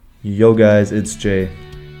Yo guys, it's Jay.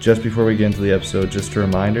 Just before we get into the episode, just a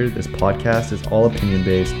reminder, this podcast is all opinion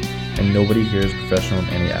based and nobody here is professional in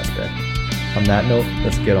any aspect. On that note,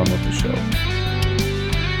 let's get on with the show.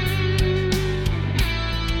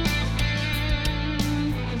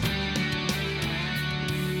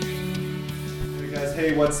 Hey guys,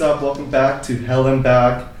 hey, what's up? Welcome back to Hell and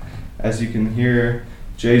Back. As you can hear,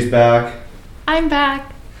 Jay's back. I'm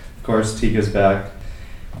back. Of course, Tika's back.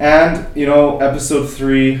 And, episode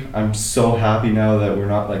 3, I'm so happy now that we're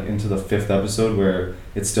not, into the 5th episode where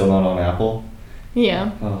it's still not on Apple.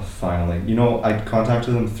 Yeah. Oh, finally. I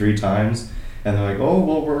contacted them 3 times, and they're like, oh,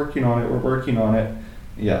 well, we're working on it.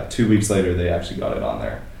 Yeah, 2 weeks later, they actually got it on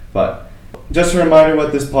there. But just a reminder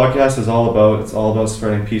what this podcast is all about. It's all about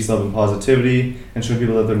spreading peace, love, and positivity, and showing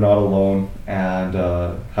people that they're not alone, and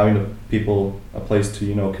having people a place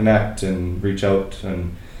to, connect and reach out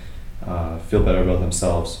and feel better about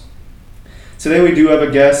themselves. Today we do have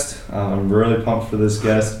a guest. I'm really pumped for this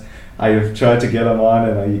guest. I've tried to get him on,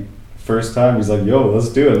 and first time he's like, yo, let's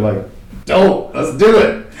do it. I'm like, dope, let's do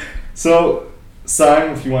it. So,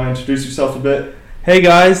 Simon, if you want to introduce yourself a bit. Hey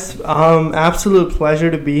guys, absolute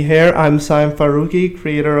pleasure to be here. I'm Simon Faruqi,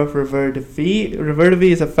 creator of Revert de Vie. Revert de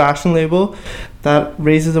Vie is a fashion label that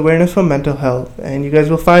raises awareness for mental health, and you guys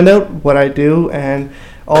will find out what I do and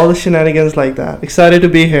all the shenanigans like that. Excited to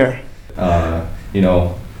be here.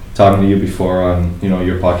 Talking to you before on,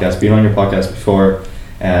 your podcast, being on your podcast before,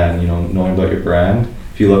 and, knowing about your brand.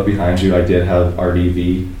 If you look behind you, I did have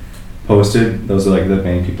RDV posted. Those are the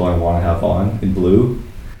main people I want to have on in blue.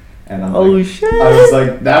 And Shit. I was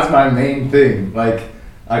like, that's my main thing.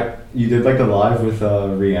 You did a live with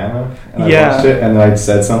Rihanna, and I watched it, and I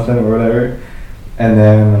said something or whatever, and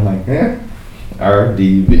then I'm like,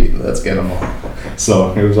 RDV, let's get them on.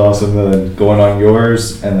 So it was awesome. Then going on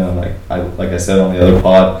yours, and then like I said on the other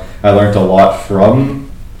pod, I learned a lot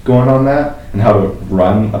from going on that and how to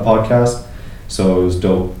run a podcast. So it was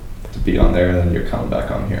dope to be on there, and then you're coming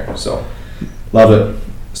back on here. So love it.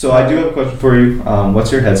 So I do have a question for you.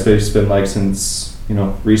 What's your headspace been like since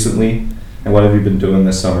recently, and what have you been doing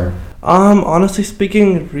this summer? Honestly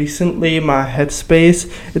speaking, recently my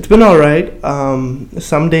headspace, it's been alright.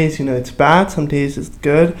 Some days, it's bad, some days it's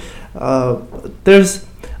good. There's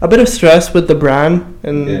a bit of stress with the brand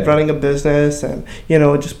and running a business and,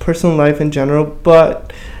 just personal life in general,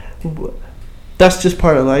 but that's just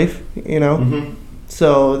part of life, Mm-hmm.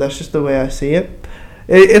 So that's just the way I see it.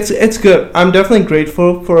 It's good. I'm definitely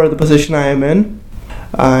grateful for the position I am in,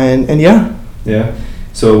 and yeah. Yeah.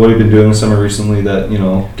 So what have you been doing this summer recently that,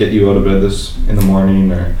 get you out of bed this in the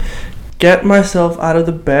morning or? Get myself out of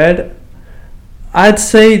the bed. I'd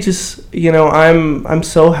say just, I'm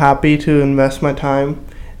so happy to invest my time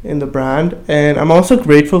in the brand. And I'm also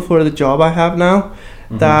grateful for the job I have now,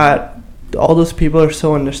 mm-hmm. that all those people are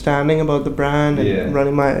so understanding about the brand and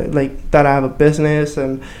running that I have a business.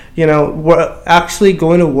 And, actually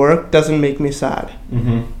going to work doesn't make me sad,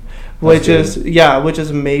 mm-hmm. which is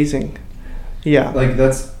amazing. Yeah.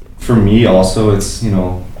 That's, for me also, it's,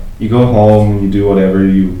 you go home and you do whatever,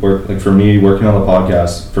 you work, for me, working on the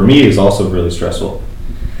podcast, for me is also really stressful.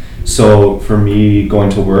 So for me,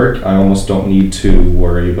 going to work, I almost don't need to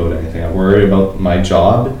worry about anything. I worry about my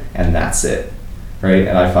job and that's it, right?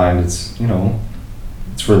 And I find it's,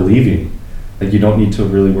 it's relieving. You don't need to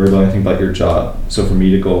really worry about anything but your job. So for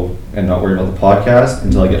me to go and not worry about the podcast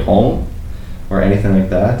until I get home or anything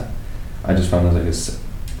like that, I just find it's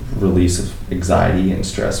release of anxiety and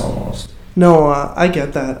stress almost. No, I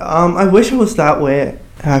get that. I wish it was that way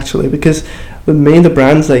actually, because with me the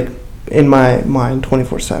brand's in my mind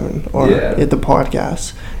 24/7 or at the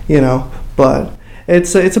podcast, But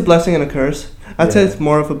it's a blessing and a curse. I'd say it's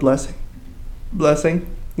more of a blessing.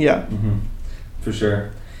 Yeah. Mm-hmm. For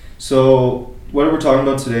sure. So what we're talking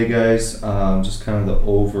about today, guys, just kind of the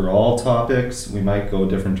overall topics. We might go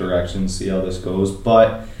different directions, see how this goes,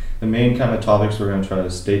 but the main kind of topics we're going to try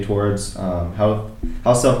to stay towards, how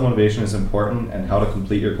self-motivation is important and how to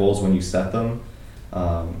complete your goals when you set them,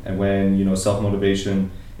 and when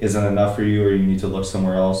self-motivation isn't enough for you or you need to look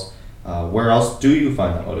somewhere else, where else do you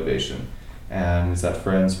find that motivation? And is that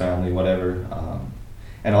friends, family, whatever,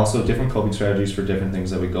 and also different coping strategies for different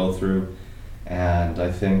things that we go through. And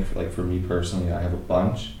I think for me personally, I have a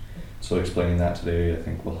bunch, so explaining that today I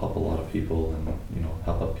think will help a lot of people and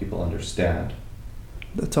help people understand.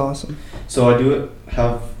 That's awesome. So I do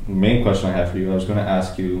have the main question I have for you. I was going to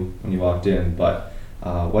ask you when you walked in, but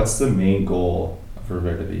what's the main goal of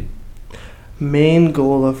Revert de Vie? Main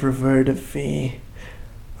goal of Revert de Vie.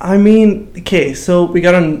 I mean, okay, so we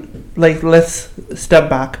gotta let's step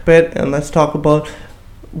back a bit and let's talk about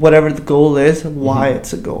whatever the goal is, why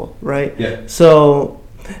it's a goal, right? Yeah. So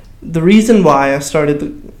the reason why I started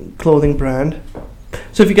the clothing brand.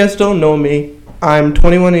 So if you guys don't know me, I'm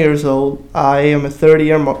 21 years old. I am a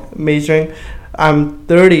 30-year majoring. I'm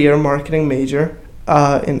 30-year marketing major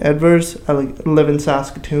in Edwards. I live in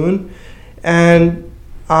Saskatoon, and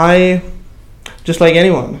I, just like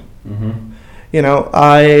anyone, you know,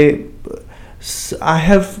 I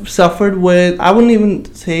have suffered with. I wouldn't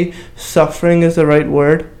even say suffering is the right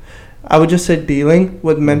word. I would just say dealing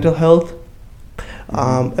with mental health.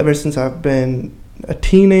 Ever since I've been a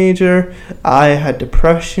teenager, I had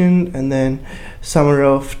depression, and then summer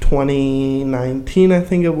of 2019, I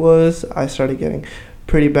think it was, I started getting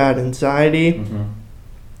pretty bad anxiety.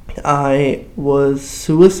 I was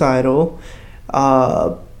suicidal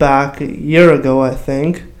back a year ago, I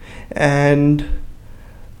think, and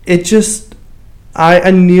it just,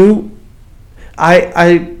 I knew,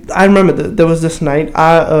 I remember there was this night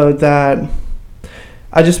that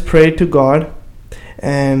I just prayed to God,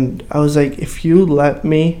 and I was like, if you let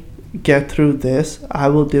me get through this, I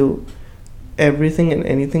will do everything and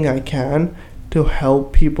anything I can to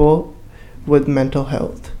help people with mental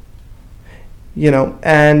health. You know,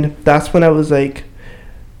 and that's when I was like,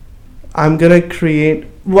 I'm gonna create.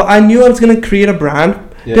 Well, I knew I was gonna create a brand.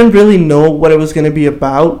 Yeah. Didn't really know what it was gonna be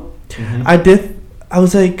about. I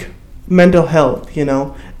was like, mental health. You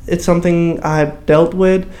know, it's something I've dealt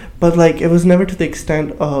with, but like it was never to the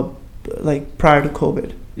extent of like prior to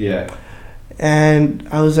COVID. Yeah. And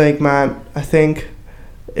I was like, man, I think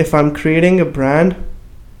if I'm creating a brand,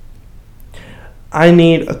 I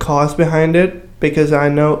need a cause behind it, because I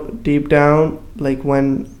know deep down, like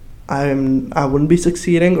when I wouldn't be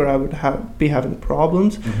succeeding, or I would be having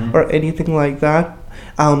problems or anything like that,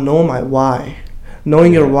 I'll know my why.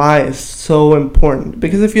 Knowing your why is so important,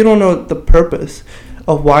 because if you don't know the purpose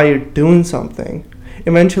of why you're doing something,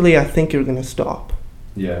 eventually I think you're gonna stop.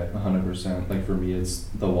 Yeah, 100%. Like for me, it's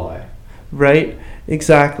the why. Right?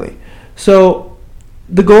 Exactly. So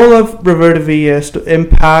the goal of Revere V is to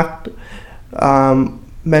impact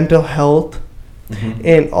mental health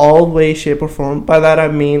in all way, shape, or form. By that I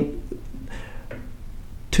mean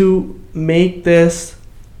to make this,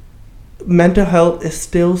 mental health is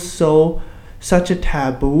still such a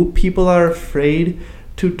taboo. People are afraid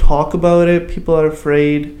to talk about it. People are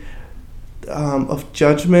afraid of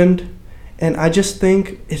judgment. And I just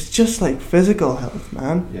think it's just like physical health,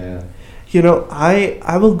 man. Yeah. You know,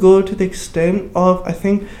 I will go to the extent of, I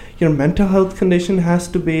think your mental health condition has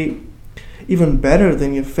to be even better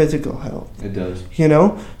than your physical health. It does. You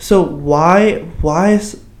know? So why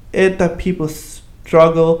is it that people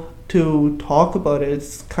struggle to talk about it?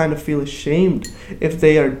 It's kind of feel ashamed if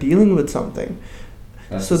they are dealing with something.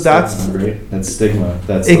 That's stigma, right? That's stigma.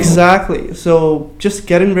 That's exactly. So just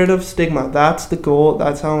getting rid of stigma. That's the goal.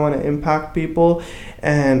 That's how I want to impact people,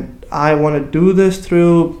 and I want to do this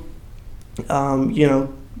through,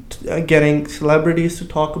 getting celebrities to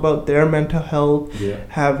talk about their mental health.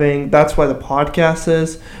 Yeah. That's why the podcast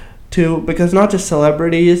is, too, because not just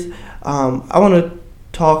celebrities. I want to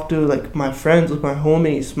talk to like my friends, with my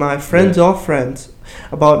homies, my friends of friends,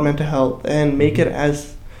 about mental health, and make it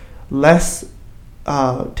as less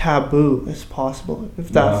taboo as possible, if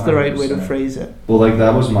that's the right way to phrase it. Well, like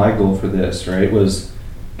that was my goal for this, right? Was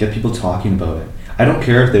get people talking about it. I don't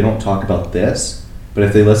care if they don't talk about this, but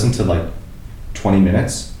if they listen to like 20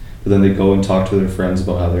 minutes, but then they go and talk to their friends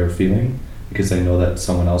about how they're feeling, because they know that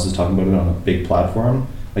someone else is talking about it on a big platform,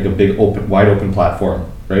 like a big wide open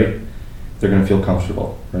platform, right? They're gonna feel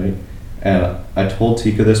comfortable, right? And I told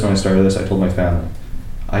Tika this when I started this. I told my family,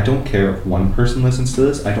 I don't care if one person listens to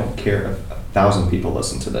this. I don't care if 1,000 people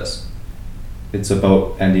listen to this. It's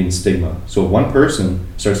about ending stigma. So if one person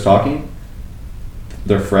starts talking,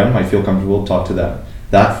 their friend might feel comfortable to talk to them.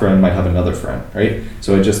 That friend might have another friend, right?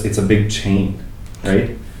 So it's a big chain,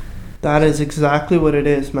 right? That is exactly what it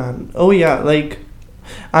is, man. Oh yeah, like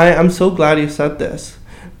I'm so glad you said this,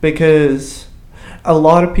 because a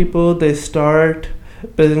lot of people, they start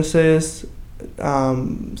businesses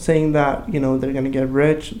saying that, you know, they're gonna get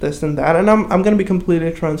rich, this and that, and I'm gonna be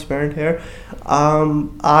completely transparent here.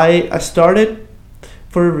 I started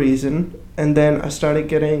for a reason, and then I started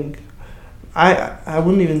getting, I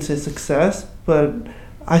wouldn't even say success, but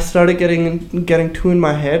I started getting too in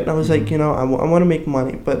my head, and I was like, you know, I want to make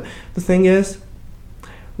money, but the thing is,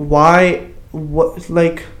 what's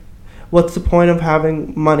the point of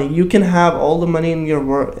having money? You can have all the money in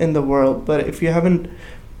the world, but if you haven't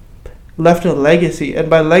left a legacy, and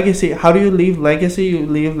by legacy, how do you leave legacy? You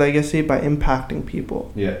leave legacy by impacting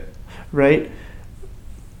people. Yeah. Right?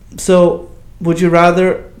 So, would you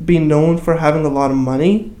rather be known for having a lot of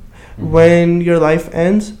money when your life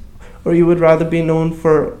ends, or you would rather be known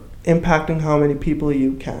for impacting how many people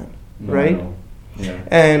you can, No, right? no. Yeah.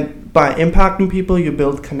 And by impacting people, you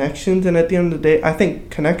build connections. And at the end of the day, I think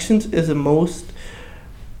connections is the most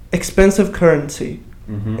expensive currency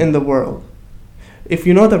Mm-hmm. in the world. If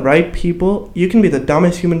you know the right people, you can be the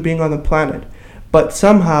dumbest human being on the planet, but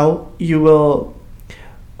somehow you will,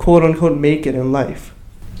 quote unquote, make it in life.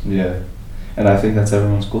 Yeah. And I think that's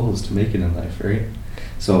everyone's goal, is to make it in life, right?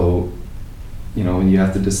 So, you know, you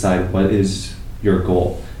have to decide, what is your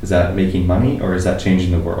goal? Is that making money, or is that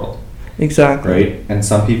changing the world? Exactly. Right? And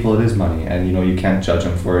some people it is money, and you know, you can't judge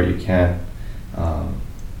them for it. You can't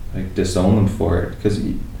like disown them for it, because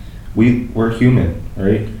we're human,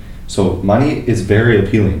 right? So money is very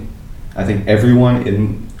appealing. I think everyone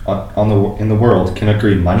in the world can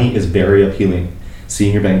agree money is very appealing.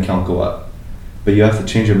 Seeing your bank account go up, but you have to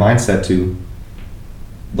change your mindset to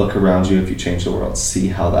look around you. If you change the world, see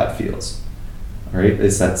how that feels. Right?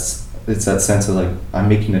 It's that sense of like, I'm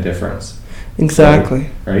making a difference. Exactly.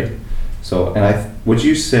 Right? So, and would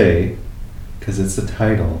you say, because it's the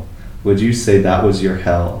title, would you say that was your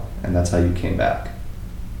hell and that's how you came back?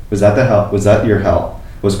 Was that the hell? Was that your hell?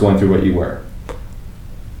 Was going through what you were?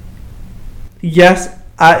 Yes,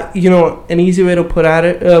 an easy way to put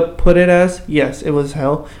it as, yes, it was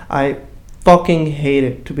hell. I fucking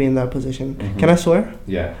hated to be in that position. Mhm. Can I swear?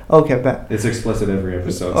 Yeah. Okay, bet. It's explicit every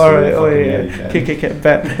episode. All right. you Oh fucking- yeah. you can. Okay,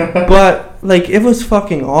 bet. But like, it was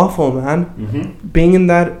fucking awful, man. Mm-hmm. Being in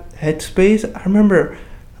that headspace, I remember,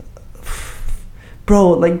 bro.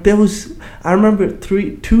 Like I remember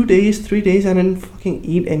 3 days. I didn't fucking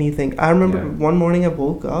eat anything. I remember Yeah. one morning I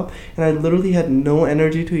woke up and I literally had no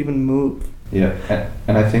energy to even move. Yeah,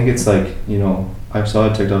 and I think it's like, you know, I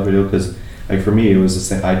saw a TikTok video, because like for me it was the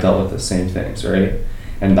same. I dealt with the same things, right?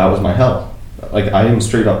 And that was my hell. Like, I am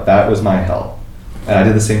straight up, that was my hell. And I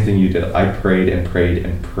did the same thing you did. I prayed and prayed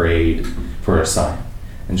and prayed for a sign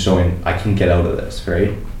and showing I can get out of this,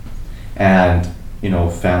 right? And, you know,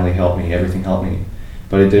 family helped me, everything helped me,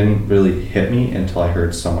 but it didn't really hit me until I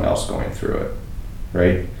heard someone else going through it,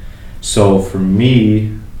 right? So for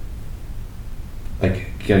me, like,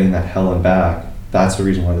 getting that hell and back, that's the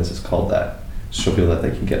reason why this is called that. Show people that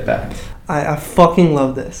they can get back. I fucking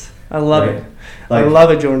love this. I love Right? it. Like, I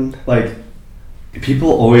love it, Jordan. Like, people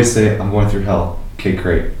always say, I'm going through hell. Okay,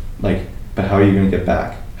 great. Like, but how are you going to get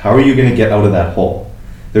back? How are you going to get out of that hole?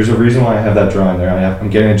 There's a reason why I have that drawing there. I'm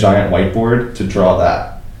getting a giant whiteboard to draw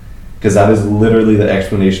that, because that is literally the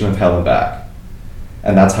explanation of hell and back.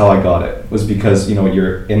 And that's how I got it, was because, you know,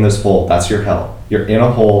 you're in this hole. That's your hell. You're in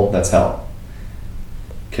a hole. That's hell.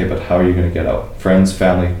 Okay, but how are you going to get out? Friends,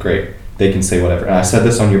 family, great. They can say whatever. And I said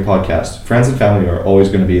this on your podcast. Friends and family are always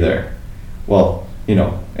going to be there. Well, you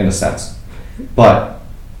know, in a sense. But,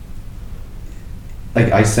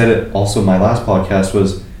 like I said it also in my last podcast,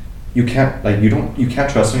 was you can't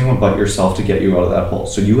trust anyone but yourself to get you out of that hole.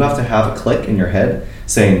 So you have to have a click in your head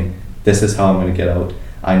saying, this is how I'm going to get out.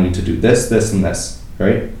 I need to do this, this, and this,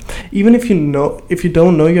 right? Even if you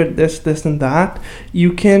don't know you're this, and that,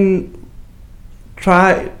 you can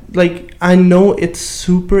try. Like, I know it's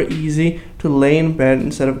super easy to lay in bed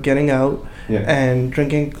instead of getting out Yeah. and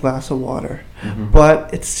drinking a glass of water, Mhm. but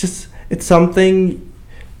it's something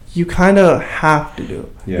you kind of have to do.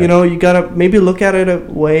 Yeah. You know, you gotta maybe look at it a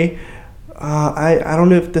way. I don't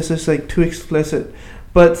know if this is like too explicit,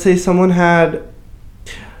 but say someone had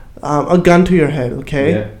a gun to your head,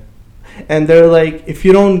 okay, Yeah. and they're like, if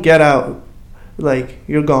you don't get out, like,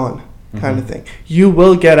 you're gone, kind of Mhm. thing. You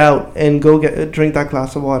will get out and go drink that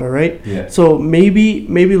glass of water, right? Yeah. So maybe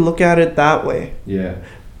look at it that way. Yeah.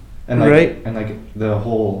 And like, Right. and like the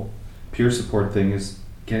whole peer support thing is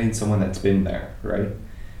getting someone that's been there, right?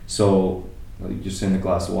 So, like, just in the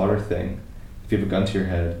glass of water thing, if you have a gun to your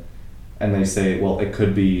head and they say, well, it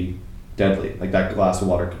could be deadly, like that glass of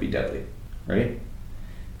water could be deadly, right?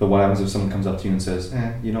 But what happens if someone comes up to you and says,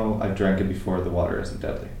 you know, I've drank it before, the water isn't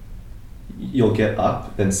deadly? You'll get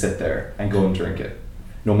up, then sit there and go and drink it,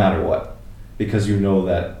 no matter what, because you know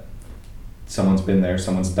that someone's been there,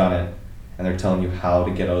 someone's done it, and they're telling you how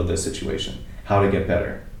to get out of this situation, how to get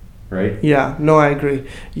better, right? Yeah, no, I agree.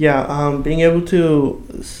 Yeah, being able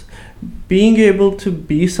to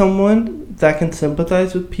be someone that can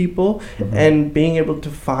sympathize with people, Mhm. and being able to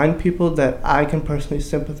find people that I can personally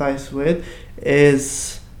sympathize with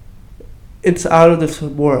it's out of this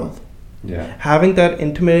world. Yeah. Having that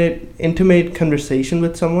intimate conversation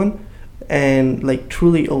with someone and like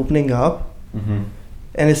truly opening up, Mm-hmm.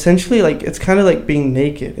 and essentially, like, it's kind of like being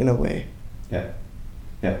naked in a way. Yeah.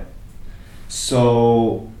 Yeah.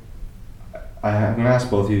 So, I'm going to ask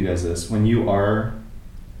both of you guys this. When you are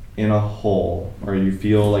in a hole or you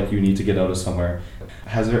feel like you need to get out of somewhere,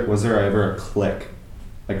 was there ever a click?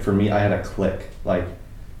 Like for me, I had a click. Like,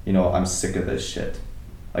 you know, I'm sick of this shit.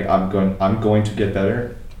 Like I'm going to get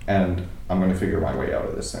better, and I'm going to figure my way out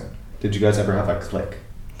of this thing. Did you guys ever have a click?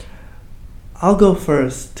 I'll go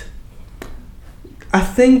first. I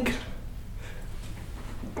think,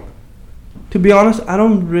 to be honest, I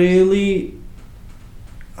don't really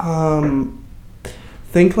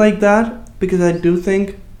think like that, because I do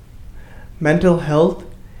think mental health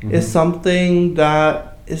is something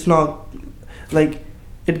that is not, like,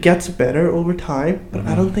 it gets better over time, but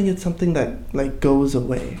I don't think it's something that like goes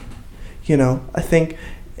away. You know, I think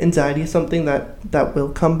anxiety is something that will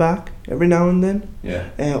come back every now and then.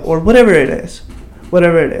 Yeah. Or whatever it is.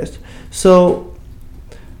 So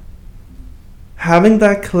having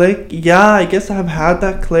that click, yeah, I guess I've had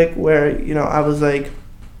that click where, you know, I was like,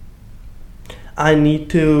 I need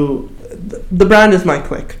to, the brand is my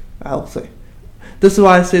click, I'll say. This is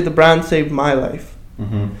why I say the brand saved my life.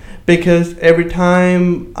 Because every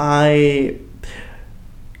time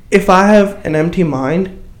if I have an empty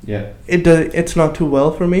mind, it's not too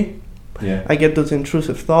well for me. Yeah. I get those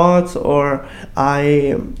intrusive thoughts, or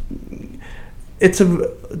the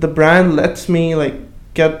brand lets me like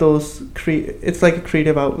get those it's like a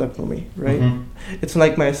creative outlet for me, right? It's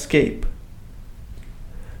like my escape.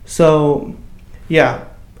 So yeah,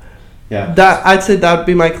 that I'd say that'd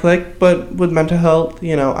be my click. But with mental health,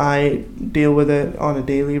 you know, I deal with it on a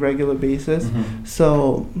daily, regular basis.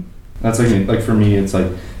 So that's like for me, it's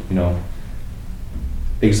like, you know,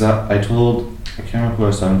 I can't remember who I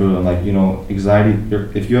was talking to, I'm like, you know, anxiety,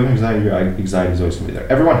 if you have anxiety, your anxiety is always going to be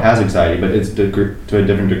there. Everyone has anxiety, but it's to a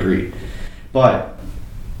different degree. But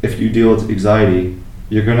if you deal with anxiety,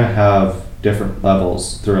 you're going to have different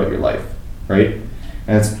levels throughout your life, right?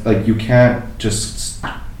 And it's like, you can't just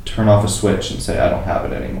turn off a switch and say, I don't have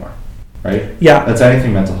it anymore, right? Yeah. That's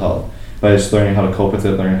anything mental health. But it's learning how to cope with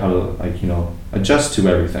it, learning how to, like, you know, adjust to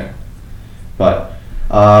everything. But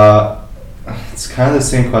it's kind of the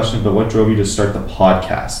same question, but what drove you to start the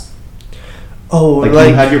podcast? Oh, like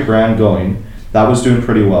you had your brand going, that was doing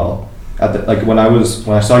pretty well. When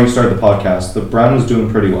I saw you start the podcast, the brand was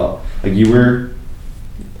doing pretty well. Like you were,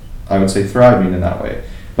 I would say, thriving in that way.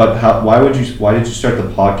 But why did you start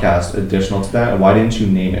the podcast additional to that, and why didn't you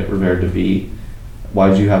name it Revere de Vie? Why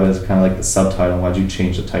did you have it as kind of like the subtitle? Why did you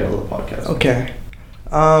change the title of the podcast? Okay.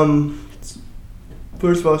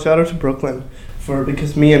 First of all, shout out to Brooklyn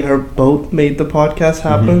because me and her both made the podcast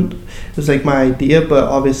happen. It was like my idea, but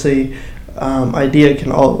obviously idea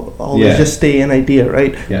can always just stay an idea,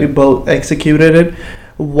 right? Yeah. We both executed it.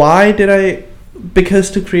 Why did I? Because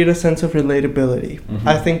to create a sense of relatability.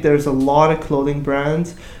 I think there's a lot of clothing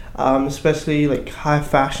brands, especially like high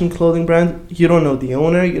fashion clothing brands. You don't know the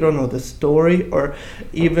owner, you don't know the story, or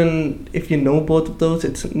even if you know both of those,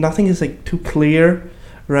 nothing is like too clear,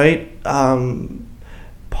 right?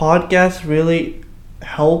 Podcasts really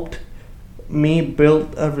helped me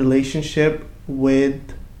build a relationship with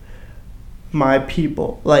my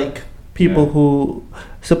people, like people who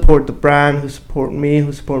support the brand, who support me,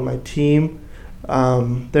 who support my team.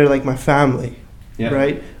 They're like my family,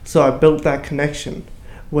 right? So I built that connection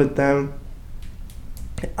with them.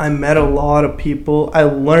 I met a lot of people. I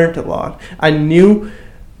learned a lot. I knew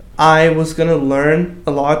I was going to learn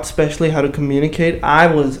a lot, especially how to communicate. I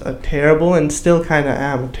was a terrible, and still kind of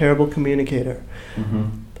am, a terrible communicator.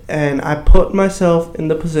 And I put myself in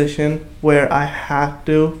the position where I had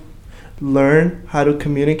to learn how to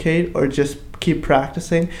communicate, or just keep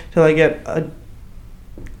practicing till I get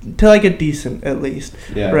decent, at least,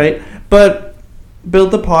 right? But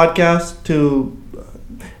build the podcast to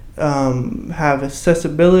have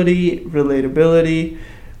accessibility, relatability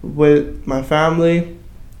with my family,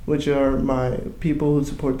 which are my people who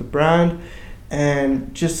support the brand,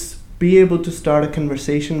 and just be able to start a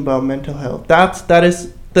conversation about mental health. That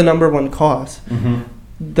is the number one cause,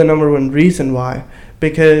 the number one reason why,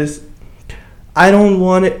 because I don't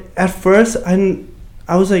want it. At first,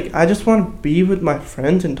 I was like, I just want to be with my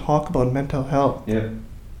friends and talk about mental health.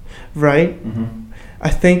 Right? I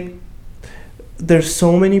think there's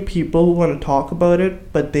so many people who want to talk about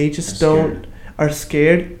it, but they just are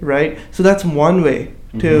scared, right? So that's one way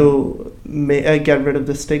to get rid of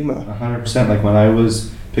the stigma. 100%. Like when I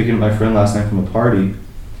was picking up my friend last night from a party,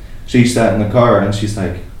 she sat in the car and she's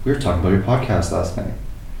like, we were talking about your podcast last night.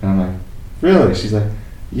 And I'm like, really? She's like,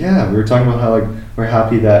 yeah, we were talking about how like we're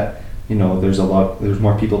happy that, you know, there's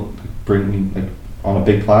more people bringing like on a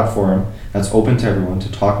big platform that's open to everyone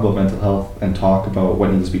to talk about mental health and talk about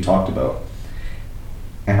what needs to be talked about.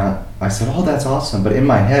 And I said, oh, that's awesome. But in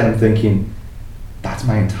my head, I'm thinking, that's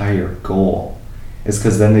my entire goal. It's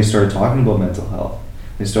because then they started talking about mental health.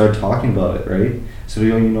 They started talking about it, right? So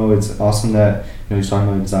it's awesome that he's talking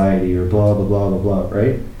about anxiety or blah blah blah blah blah,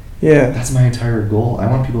 right? Yeah. That's my entire goal. I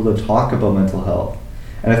want people to talk about mental health,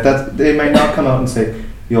 and if that's, they might not come out and say,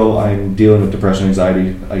 "Yo, I'm dealing with depression,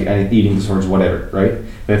 anxiety, like eating disorders, whatever," right?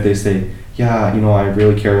 But if they say, "Yeah, I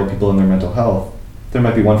really care about people and their mental health," there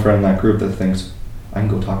might be one friend in that group that thinks, "I can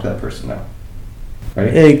go talk to that person now,"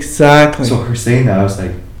 right? Exactly. So her saying that,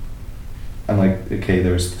 I'm like, okay,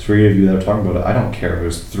 there's 3 of you that are talking about it. I don't care if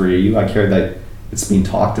there's 3 of you. I care that it's being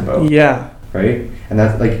talked about. Yeah. Right? And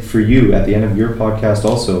that's like for you at the end of your podcast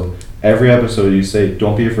also, every episode you say,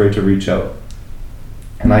 don't be afraid to reach out.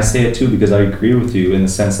 And I say it too because I agree with you in the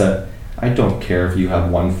sense that I don't care if you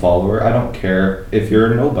have 1 follower. I don't care if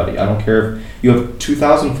you're nobody. I don't care if you have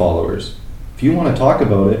 2,000 followers. If you want to talk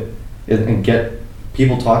about it and get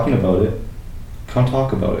people talking about it, come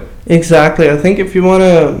talk about it. Exactly. I think if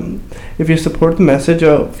you support the message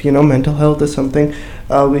of, mental health is something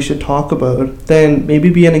we should talk about, then maybe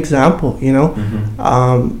be an example,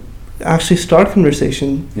 Mm-hmm. Actually start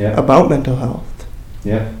conversation about mental health.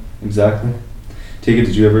 Yeah, exactly. Tika,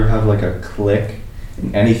 did you ever have like a click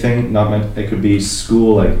in anything? It could be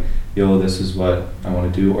school, like, yo, this is what I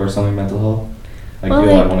want to do, or something mental health. Like, Well,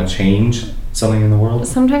 yo, like, I want to change something in the world.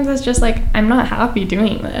 Sometimes it's just like, I'm not happy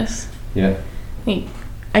doing this. Yeah. Like,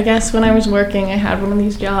 I guess when I was working, I had one of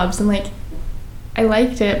these jobs, and like, I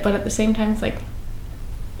liked it, but at the same time, it's like,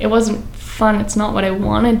 it wasn't fun. It's not what I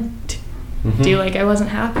wanted to Mm-hmm. do. Like, I wasn't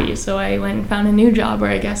happy, so I went and found a new job where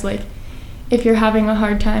I guess, like, if you're having a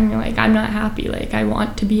hard time, you're like, I'm not happy. Like, I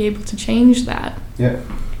want to be able to change that. Yeah.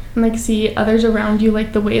 And like, see others around you,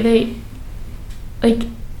 like, the way they, like,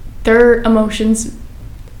 their emotions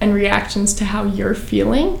and reactions to how you're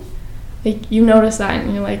feeling, like, you notice that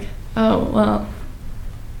and you're like, oh, well,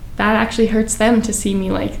 that actually hurts them to see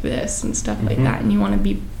me like this and stuff like Mhm. that, and you want to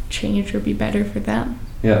be changed or be better for them.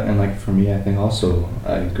 Yeah, and like for me, I think also,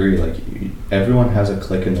 I agree, like everyone has a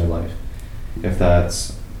click in their life. If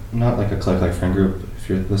that's not like a click like friend group, if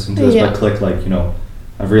you're listening to this, Yeah. but click like,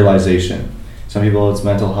 a realization. Some people it's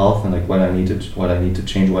mental health and like what I need to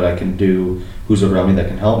change, what I can do, who's around me that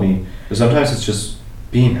can help me. But sometimes it's just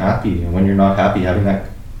being happy, and when you're not happy, having that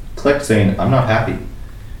click saying, I'm not happy,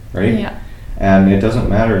 right? Yeah. And it doesn't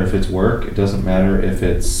matter if it's work, it doesn't matter if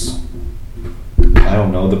it's, I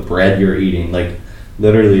don't know, the bread you're eating, like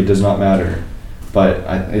literally it does not matter. But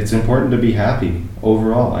it's important to be happy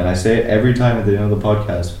overall. And I say it every time at the end of the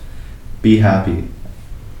podcast, be happy.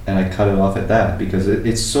 And I cut it off at that because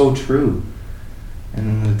it's so true. And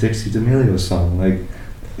then the Dixie D'Amelio song, like,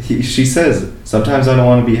 she says, sometimes I don't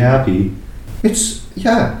want to be happy.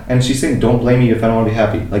 And she's saying, don't blame me if I don't want to be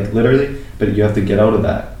happy. Like, literally, but you have to get out of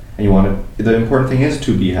that. And the important thing is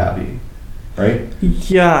to be happy, right?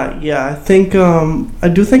 Yeah. I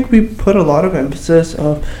do think we put a lot of emphasis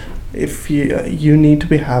of if you need to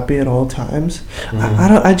be happy at all times.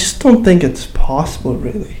 Mhm. I just don't think it's possible,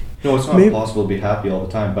 really. No, it's not possible to be happy all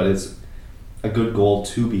the time, but it's a good goal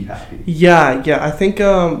to be happy. Yeah. I think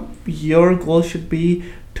your goal should be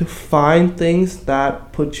to find things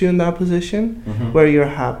that put you in that position Mhm. where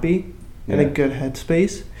you're happy, in a Yeah. good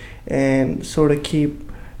headspace, and sort of keep,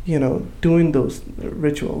 doing those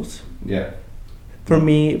rituals. Yeah. For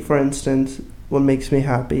me, for instance, what makes me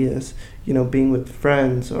happy is, being with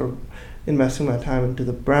friends or investing my time into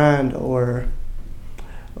the brand or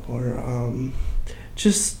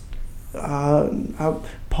just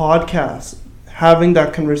podcasts, having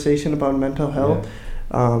that conversation about mental health.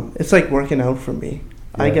 It's like working out for me.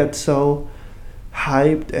 I Yeah. get so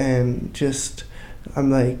hyped and just,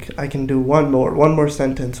 I'm like, I can do one more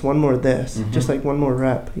sentence, one more this, Mhm. just like one more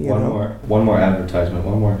rep, One more advertisement,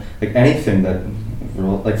 one more, like anything that,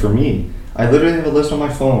 like for me, I literally have a list on my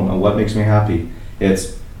phone of what makes me happy.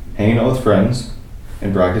 It's hanging out with friends,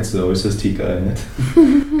 in brackets it always says Tika in it.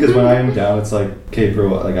 Because when I am down, it's like, okay bro,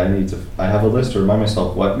 like I have a list to remind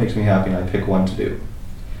myself what makes me happy, and I pick one to do.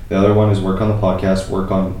 The other one is work on the podcast,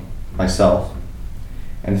 work on myself.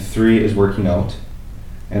 And 3 is working out.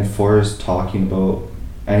 And 4 is talking about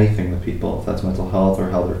anything with people, if that's mental health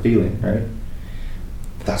or how they're feeling, right?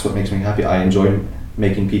 That's what makes me happy. I enjoy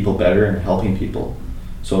making people better and helping people.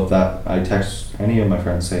 So if I text any of my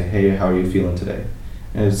friends, say, hey, how are you feeling today?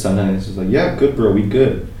 And sometimes it's like, yeah, good bro, we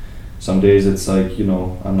good. Some days it's like,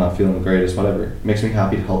 I'm not feeling the greatest, whatever. It makes me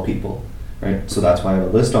happy to help people, right? So that's why I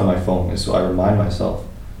have a list on my phone, is so I remind myself,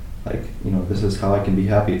 like, this is how I can be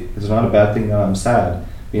happy. It's not a bad thing that I'm sad.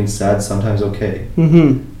 Being sad sometimes okay,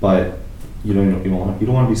 but you don't want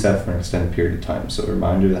to be sad for an extended period of time. So a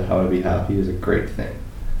reminder that how to be happy is a great thing.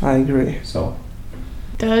 I agree. So,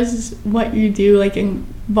 Does what you do like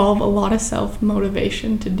involve a lot of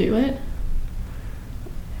self-motivation to do it?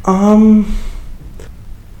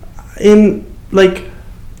 In like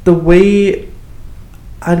the way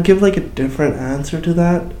I'd give like a different answer to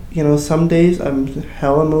that. You know, some days I'm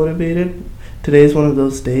hella motivated. Today's one of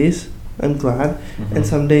those days. I'm glad. Mm-hmm. And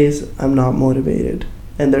some days I'm not motivated.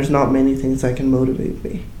 And there's not many things that can motivate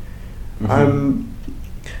me. Mm-hmm. I'm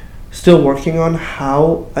still working on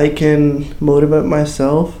how I can motivate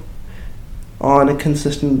myself on a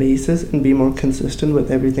consistent basis and be more consistent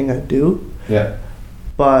with everything I do. Yeah.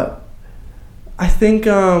 But I think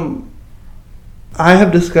I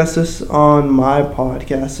have discussed this on my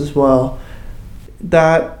podcast as well,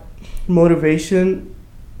 that motivation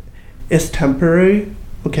is temporary,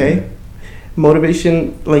 okay? Mm-hmm.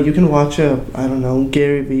 Motivation, like you can watch a, I don't know,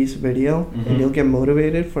 Gary Vee's video Mm-hmm. and you'll get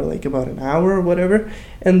motivated for like about an hour or whatever,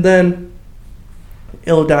 and then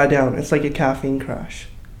it'll die down. It's like a caffeine crash,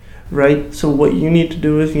 right? So what you need to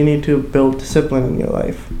do is you need to build discipline in your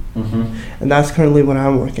life. Mm-hmm. And that's currently what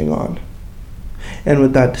I'm working on. And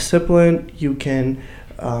with that discipline, you can,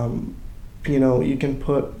 you can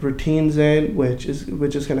put routines in, which is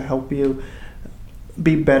going to help you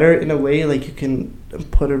be better in a way. Like you can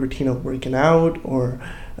put a routine of working out, or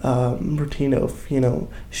routine of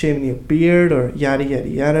shaving your beard, or yada yada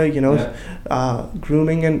yada.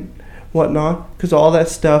 Grooming and whatnot. Because all that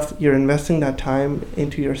stuff, you're investing that time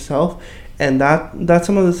into yourself, and that's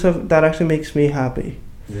some of the stuff that actually makes me happy.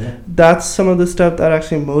 Yeah. That's some of the stuff that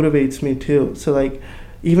actually motivates me too. So like,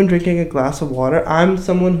 even drinking a glass of water, I'm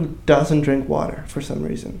someone who doesn't drink water for some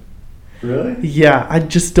reason. Really? Yeah, I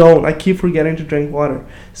just don't. I keep forgetting to drink water.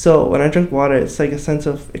 So when I drink water, it's like a sense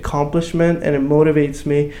of accomplishment, and it motivates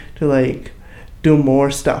me to like do more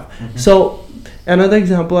stuff. Mm-hmm. So another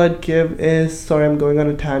example I'd give is, sorry, I'm going on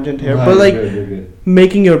a tangent here, No, but like you're good.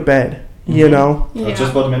 making your bed, you Mhm. know? I was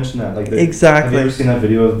just about to mention that. Like Exactly. Have you ever seen that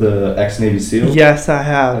video of the ex-Navy SEAL? Yes, I I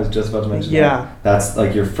have. was just about to mention Yeah. that. That's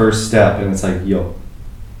like your first step, and it's like, yo,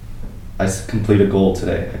 I completed a goal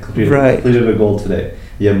today. I completed a goal today.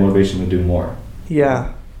 You have motivation to do more. Yeah.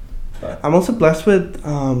 But, I'm also blessed with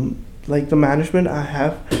like the management I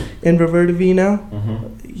have in Reverde V now.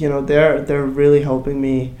 mm-hmm. They're really helping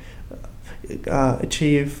me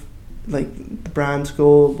achieve like the brand's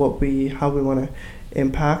goal, how we want to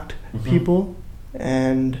impact Mhm. people,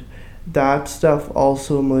 and that stuff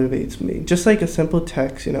also motivates me. Just like a simple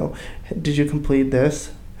text, did you complete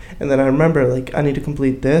this? And then I remember like I need to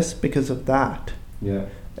complete this because of that. Yeah.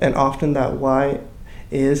 And often that why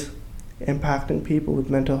is impacting people with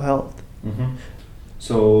mental health. Mm-hmm.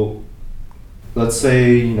 So, let's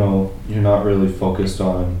say you're not really focused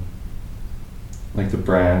on like the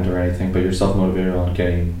brand or anything, but you're self-motivated on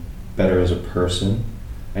getting better as a person,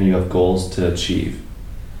 and you have goals to achieve.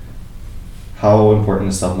 How important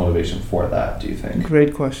is self-motivation for that, do you think?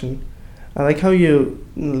 Great question. I like how you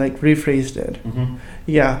like rephrased it. Mm-hmm.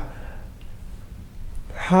 Yeah.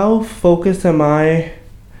 How focused am I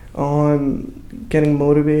on getting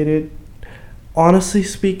motivated? Honestly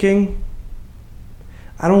speaking,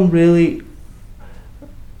 I don't really.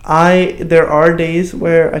 There are days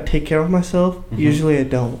where I take care of myself. Mm-hmm. Usually I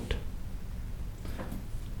don't.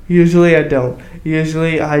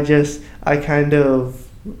 Usually I kind of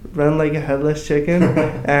run like a headless chicken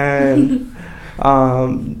and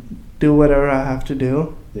do whatever I have to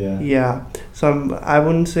do. Yeah. Yeah. So I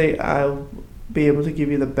wouldn't say I'll be able to give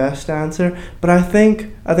you the best answer, but I think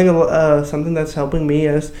something that's helping me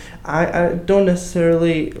is I don't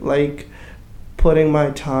necessarily like putting my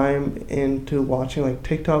time into watching like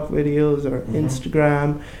TikTok videos or Mm-hmm.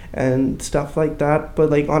 Instagram and stuff like that. But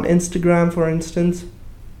like on Instagram, for instance,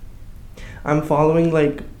 I'm following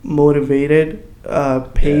like motivated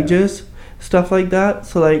pages, stuff like that.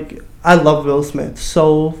 So like I love Will Smith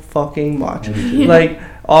so fucking much. Yeah. Like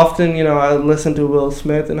often, I listen to Will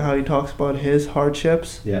Smith and how he talks about his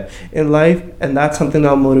hardships Yeah. in life, and that's something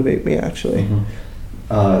that'll motivate me actually.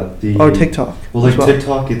 Mm-hmm. Or TikTok. Well, like as well.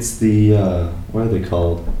 TikTok, it's the what are they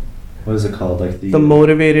called? What is it called? Like The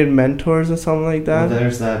motivated mentors or something like Well, that.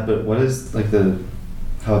 there's that, but what is like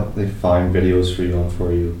how they find videos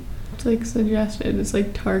for you? It's like suggested. It's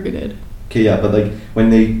like targeted. Okay, yeah, but like when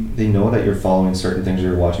they know that you're following certain things or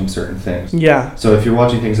you're watching certain things. Yeah, So if you're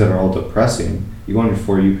watching things that are all depressing, you go on your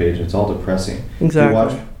For You page and it's all depressing. exactly.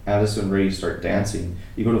 If you watch Addison Rae start dancing,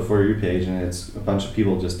 you go to For You page and it's a bunch of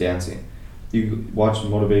people just dancing. You watch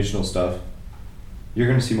motivational stuff, you're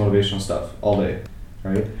going to see motivational stuff all day,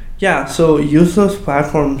 right? Yeah, so use those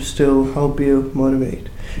platforms to help you motivate.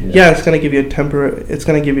 Yeah, it's gonna give you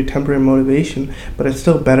temporary motivation, but it's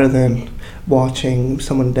still better than watching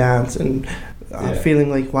someone dance and feeling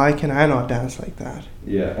like, why can I not dance like that?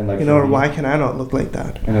 Yeah, and like Or why can I not look like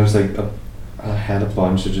that? And it was like I had a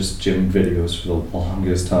bunch of just gym videos for the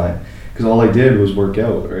longest time because all I did was work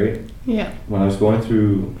out, right? Yeah. When I was going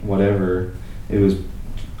through whatever,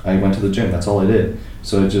 I went to the gym. That's all I did.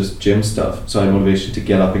 So it's just gym stuff. So I had motivation to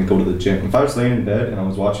get up and go to the gym. If I was laying in bed and I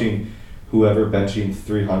was watching whoever benching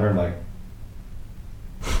 300, I'm like,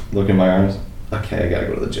 look at my arms. Okay, I gotta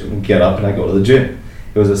go to the gym and get up and I go to the gym.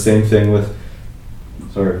 It was the same thing with,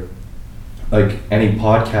 like any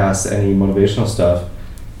podcasts, any motivational stuff.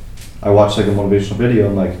 I watched like a motivational video.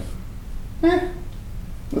 I'm like,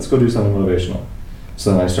 let's go do something motivational.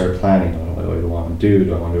 So then I started planning. What do I want to do?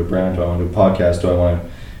 Do I want to do a brand? Do I want to do a podcast? Do I want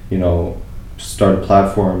to, start a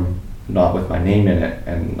platform not with my name in it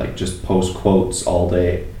and like just post quotes all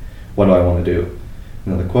day? What do I want to do?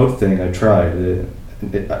 The quote thing I tried.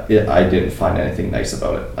 I didn't find anything nice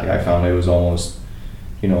about it. Like I found it was almost,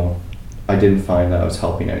 I didn't find that I was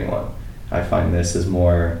helping anyone. I find this is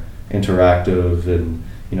more interactive and,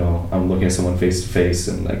 I'm looking at someone face to face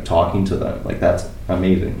and like talking to them. Like that's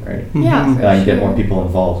amazing, right? Yeah. And I can get more people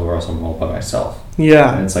involved or else I'm all by myself.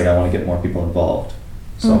 Yeah. And it's like I want to get more people involved.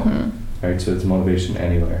 So, right, so it's motivation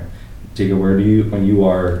anywhere. Tika, where do you, when you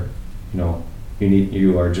are,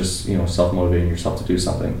 you are just, self-motivating yourself to do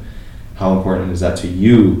something, how important is that to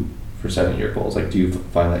you for setting your goals? Like, do you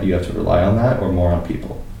find that you have to rely on that or more on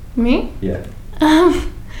people? Me? Yeah.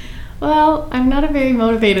 Well, I'm not a very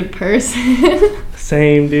motivated person.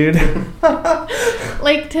 Same, dude.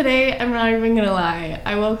 Like today, I'm not even gonna lie.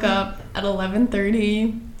 I woke up at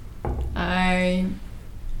 11:30. I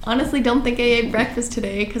honestly don't think I ate breakfast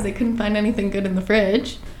today because I couldn't find anything good in the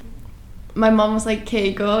fridge. My mom was like,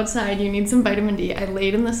 "Okay, go outside. You need some vitamin D." I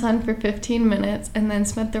laid in the sun for 15 minutes and then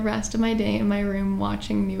spent the rest of my day in my room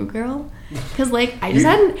watching New Girl. Because like I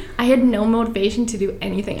had no motivation to do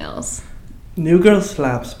anything else. New Girl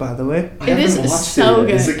slaps, by the way. I It is haven't watched so it.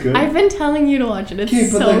 good. Is it good? I've been telling you to watch it. It's Okay,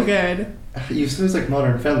 but so like- good. You said it's like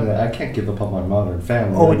Modern Family. I can't give up on my Modern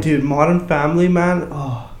Family. Oh, Like, dude, Modern Family, man.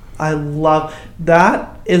 Oh, I love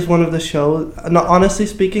that. Is one of the shows. No, honestly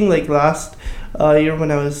speaking, like last year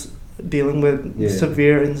when I was dealing with Yeah.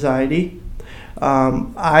 severe anxiety,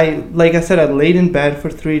 I laid in bed for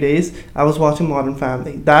 3 days. I was watching Modern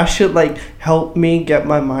Family. That should like help me get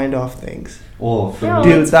my mind off things. Oh, for No, me.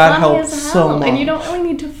 Dude, it's that funny helps as so hell. And you much. don't really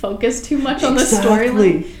need to focus too much on the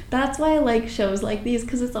storyline. That's why I like shows like these,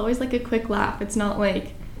 because it's always like a quick laugh. It's not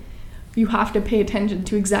like you have to pay attention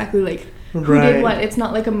to exactly like who did what. It's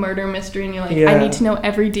not like a murder mystery and you're like, Yeah. I need to know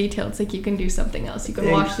every detail. It's like you can do something else. You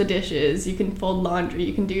can wash the dishes, you can fold laundry,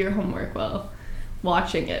 you can do your homework while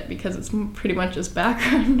watching it, because it's pretty much just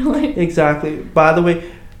background noise. Exactly. By the way,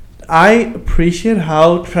 I appreciate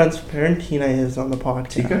how transparent Tina is on the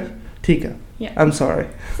podcast. Tika. Yeah. I'm sorry.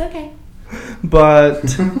 It's okay.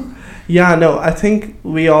 But yeah, no, I think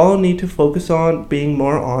we all need to focus on being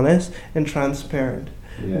more honest and transparent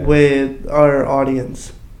Yeah. with our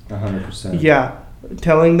audience. 100%. Yeah,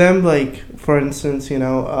 telling them like, for instance,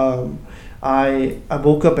 I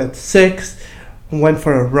woke up at 6, went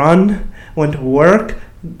for a run, went to work,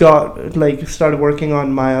 started working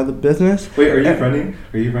on my other business. Wait, are you running?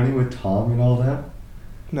 Are you running with Tom and all that?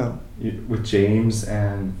 No, With James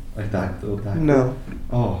and like that? no.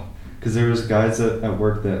 Oh, because there was guys at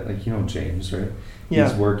work that like James, right? Yeah.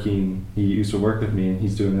 He's working. He used to work with me, and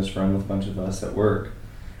he's doing this run with a bunch of us at work.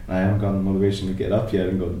 And I haven't gotten the motivation to get up yet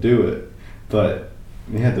and go do it. But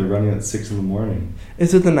yeah, they're running at 6 a.m.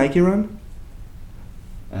 Is it the Nike run?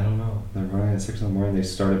 I don't know. They're running at 6 a.m. They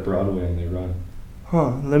start at Broadway and they run.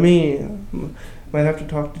 Huh, might have to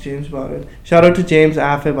talk to James about it. Shout out to James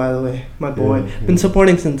Affe, by the way, my boy. Yeah. Been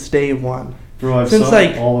supporting since day one. Bro, I've Since, saw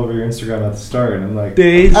like, it all over your Instagram at the start, and I'm like,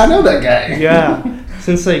 Days. I know that guy. Yeah,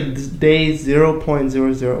 since like day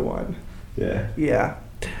 0.001. Yeah.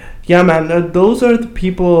 Yeah, man. Those are the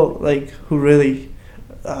people like who really.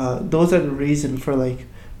 Those are the reason for like,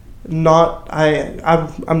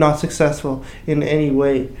 I'm not successful in any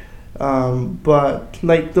way. But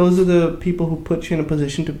like those are the people who put you in a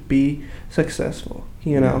position to be successful, So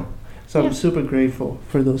Yeah. I'm super grateful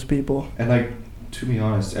for those people. And like, to be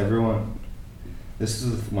honest, everyone, this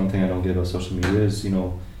is one thing I don't get about social media is,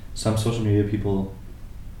 some social media people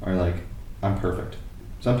are like, I'm perfect.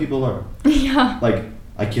 Some people are. Yeah. Like,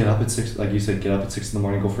 I get up at 6, like you said, get up at 6 in the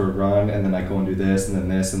morning, go for a run, and then I go and do this, and then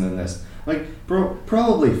this, and then this. Like, bro,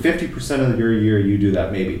 probably 50% of your year you do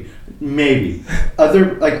that, maybe.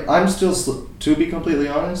 I'm still, to be completely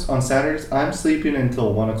honest, on Saturdays, I'm sleeping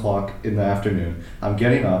until 1 o'clock in the afternoon. I'm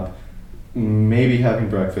getting up, maybe having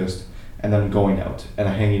breakfast, and then going out, and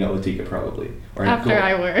I'm hanging out with Tika probably. Or After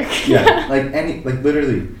I work. Yeah,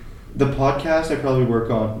 literally. The podcast I probably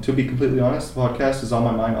work on, to be completely honest, the podcast is on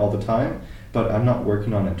my mind all the time. but I'm not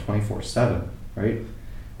working on it 24/7, right?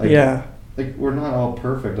 Yeah. Like we're not all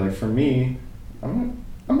perfect. Like for me, I'm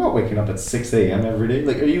not waking up at 6 a.m. every day.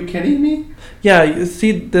 Like, are you kidding me? Yeah, you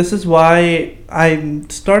see, this is why I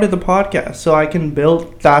started the podcast, so I can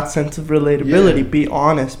build that sense of relatability, Yeah. be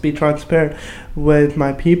honest, be transparent with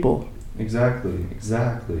my people.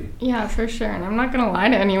 Exactly. Yeah, for sure. And I'm not going to lie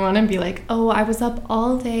to anyone and be like, oh, I was up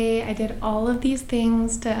all day. I did all of these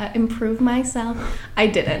things to improve myself. I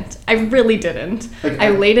didn't. I really didn't. Like, I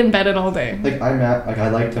laid in bed all day. Like I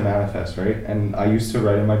like to manifest, right? And I used to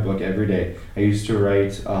write in my book every day. I used to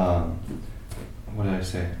write, what did I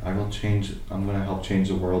say? I'm going to help change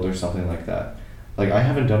the world or something like that. Like I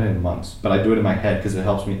haven't done it in months, but I do it in my head because it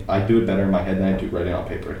helps me. I do it better in my head than I do writing on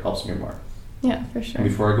paper. It helps me more. Yeah, for sure. And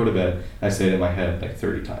before I go to bed, I say it in my head like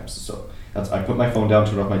 30 times. So I put my phone down,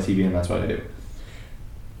 turn off my TV, and that's what I do.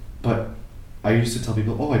 But I used to tell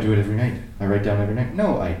people, oh, I do it every night. I write down every night.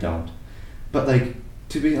 No, I don't. But like,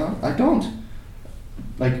 to be honest, I don't.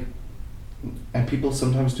 Like, and people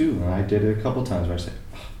sometimes do. And I did it a couple times where I say,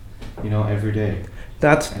 every day.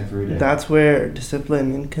 Every day. That's where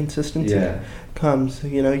discipline and consistency comes.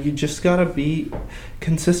 You just gotta be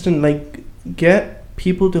consistent. Like, get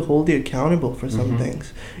people to hold you accountable for some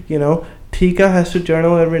things. Tika has to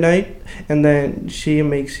journal every night, and then she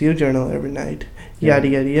makes you journal every night. Yada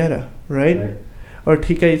yada yada, right? Or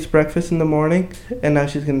Tika eats breakfast in the morning, and now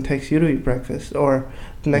she's gonna text you to eat breakfast. Or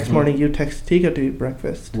the next morning you text Tika to eat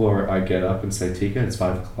breakfast. Or I get up and say, Tika, it's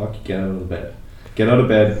 5 o'clock. Get out of the bed. Get out of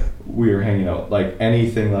bed. We are hanging out. Like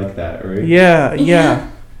anything like that, right? Yeah.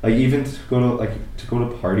 Like even to go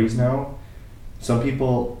to parties now. Some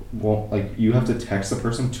people won't, like, you have to text the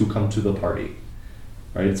person to come to the party,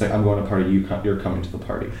 right? It's like, I'm going to a party, you're coming to the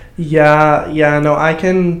party. Yeah, no,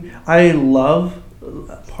 I love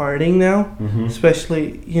partying now,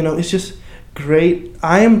 especially, it's just great.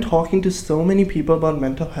 I am talking to so many people about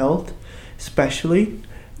mental health, especially.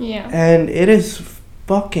 Yeah. And it is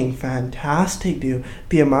fucking fantastic, dude.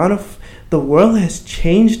 The world has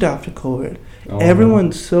changed after COVID.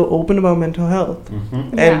 Everyone's so open about mental health.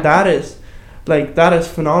 And that is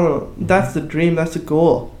phenomenal. That's the dream. That's the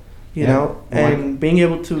goal, you know. And being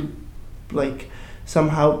able to, like,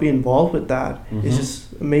 somehow be involved with that is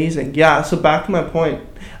just amazing. Yeah. So back to my point,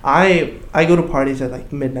 I go to parties at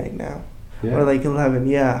like midnight now, or like 11.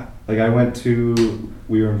 Yeah. Like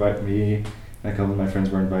me and a couple of my friends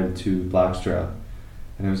were invited to Blackstrap,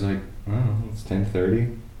 and it was like, oh, it's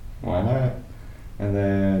 10:30. Why not? And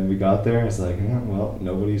then we got there, and it's like, well,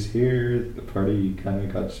 nobody's here. The party kind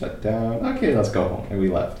of got shut down. Okay, let's go home. And we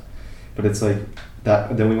left. But it's like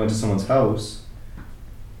that. Then we went to someone's house,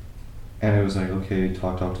 and it was like, okay,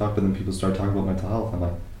 talk. But then people started talking about mental health. I'm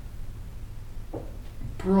like,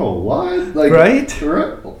 bro, what? Like, right?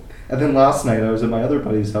 And then last night I was at my other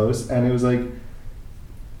buddy's house, and it was like,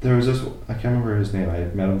 there was this, I can't remember his name. I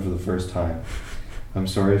had met him for the first time. I'm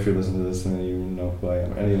sorry if you're listening to this and you know who I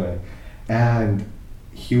am. Anyway. And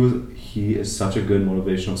he is such a good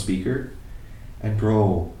motivational speaker, and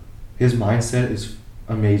bro, his mindset is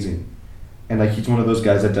amazing, and like he's one of those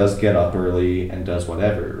guys that does get up early and does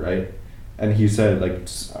whatever, right? And he said, like,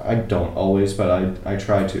 I don't always, but I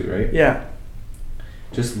try to, right? Yeah.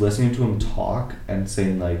 Just listening to him talk and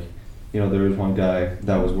saying, like, there was one guy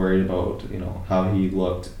that was worried about how he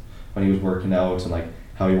looked when he was working out and like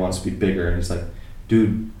how he wants to be bigger, and he's like,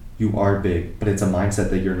 dude, you are big, but it's a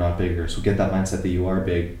mindset that you're not bigger. So get that mindset that you are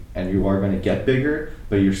big, and you are going to get bigger,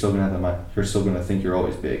 but you're still going to you're still going to think you're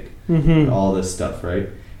always big. And all this stuff, right?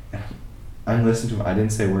 And I'm listening to him. I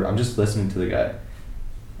didn't say a word. I'm just listening to the guy.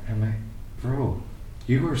 And I'm like, bro,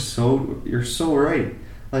 you're so right.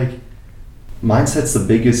 Like, mindset's the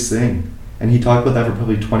biggest thing. And he talked about that for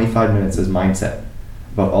probably 25 minutes, his mindset,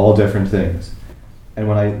 about all different things. And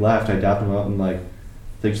when I left, I dapped him up and like,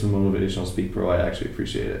 thanks for the motivational speak, bro. I actually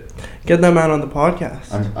appreciate it. Get that man on the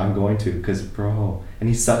podcast. I'm going to, because, bro, and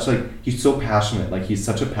he's so passionate. Like, he's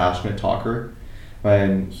such a passionate talker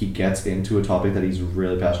when he gets into a topic that he's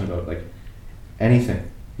really passionate about, like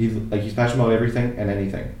anything. He's passionate about everything and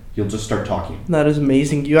anything. He'll just start talking. That is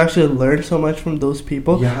amazing. You actually learn so much from those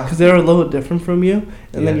people. Yeah. Because they're a little different from you,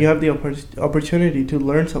 and then you have the opportunity to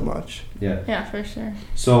learn so much. Yeah. Yeah, for sure.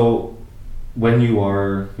 So, when you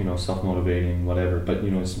are, self-motivating, whatever, but,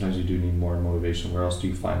 sometimes you do need more motivation. Where else do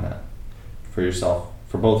you find that for yourself?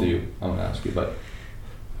 For both of you, I'm going to ask you, but...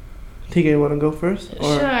 TK, you want to go first?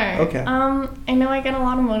 Sure. Okay. I know I get a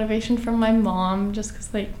lot of motivation from my mom, just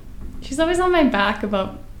because, like, she's always on my back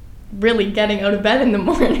about really getting out of bed in the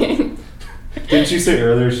morning. Didn't you say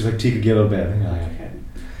earlier, she's like, Tika, get out of bed? And you're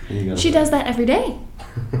like, okay. She does that every day.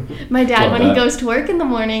 My dad, Love when that. he goes to work in the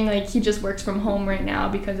morning, like he just works from home right now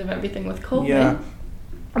because of everything with COVID. Yeah.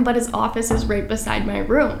 But his office is right beside my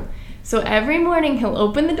room. So every morning he'll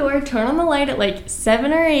open the door, turn on the light at like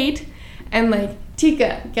 7 or 8, and like,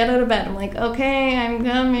 Tika, get out of bed. I'm like, okay, I'm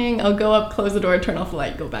coming. I'll go up, close the door, turn off the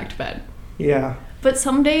light, go back to bed. Yeah. But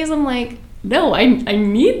some days I'm like, no, I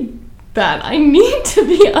need that. I need to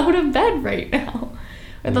be out of bed right now.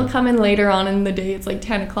 Or they'll come in later on in the day, it's like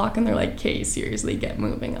 10 o'clock, and they're like, okay, seriously, get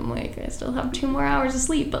moving. I'm like, I still have 2 more hours of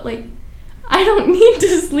sleep, but like, I don't need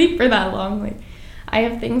to sleep for that long. Like, I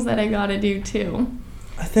have things that I gotta do too.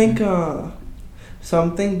 I think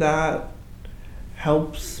something that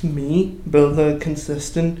helps me build a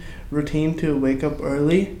consistent routine to wake up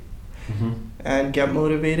early Mm-hmm. and get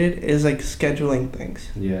motivated is like scheduling things.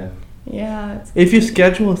 Yeah. Yeah. It's If you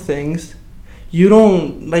schedule things, you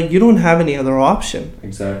don't have any other option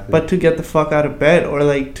Exactly. but to get the fuck out of bed or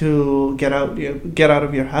like to get out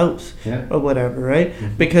of your house yeah. or whatever, right?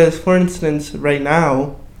 Mhm. Because for instance, right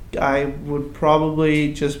now, I would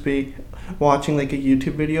probably just be watching like a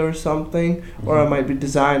YouTube video or something, or I Mhm. might be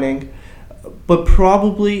designing, but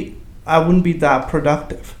probably I wouldn't be that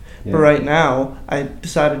productive. Yeah. But right now, I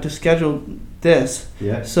decided to schedule this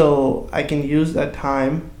Yeah. so I can use that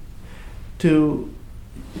time to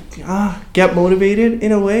get motivated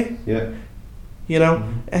in a way, Yeah. you know?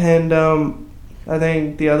 Mhm. And I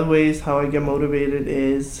think the other ways how I get motivated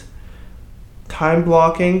is time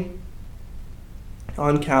blocking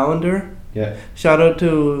on calendar. Yeah. Shout out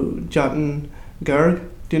to Jatin Garg.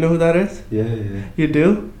 Do you know who that is? Yeah. Yeah. You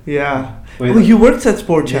do? Yeah. Wait, Oh, you worked at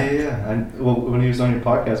Sport yeah, Chat. yeah. Well, when he was on your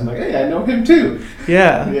podcast, I'm like, hey, I know him too.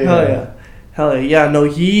 Yeah. Yeah. Hell yeah. Hell yeah. Yeah, no,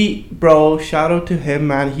 bro, shout out to him,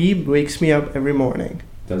 man. He wakes me up every morning.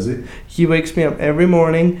 Does it? He wakes me up every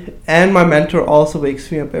morning, and my mentor also wakes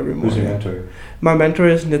me up every Who's morning. your mentor? My mentor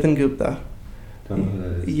is Nitin Gupta. Don't know who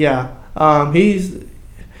that is. Yeah.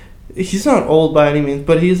 He's not old by any means,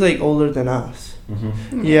 but he's like older than us.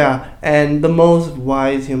 Mm-hmm. Yeah, and the most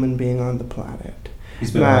wise human being on the planet.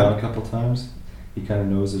 He's been Man. around a couple times. He kind of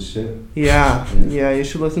knows his shit. Yeah, Yeah. yeah, you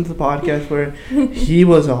should listen to the podcast where he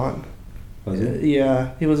was on. Was it? Yeah,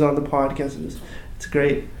 he was on the podcast. It's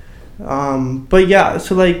great. But yeah,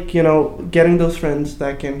 so like, you know, getting those friends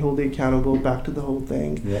that can hold you accountable, back to the whole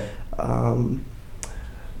thing. Yeah.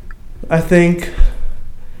 I think,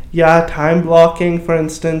 yeah, time blocking, for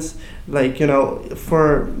instance, like, you know,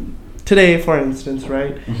 for today, for instance,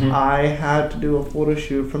 right, Mhm. I had to do a photo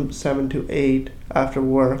shoot from 7 to 8 after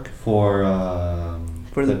work For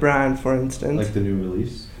for the brand, for instance. like the new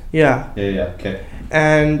release. Yeah. Yeah. Yeah. Okay.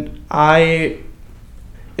 And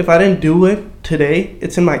if I didn't do it today,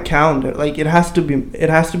 it's in my calendar. Like it has to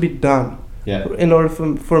be done Yeah. in order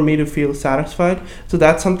for me to feel satisfied. So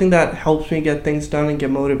that's something that helps me get things done and get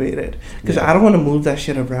motivated. Because Yeah. I don't want to move that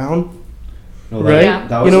shit around. No, Right? Yeah.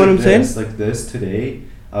 That You was know what like I'm saying? this, like this today.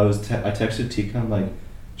 I texted Tika. I'm like,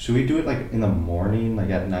 should we do it like in the morning, like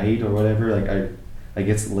at night or whatever? Like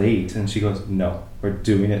it's late, and she goes, no, we're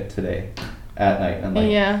doing it today, at night. And I'm like,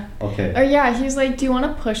 yeah. okay. Or yeah, he's like, do you want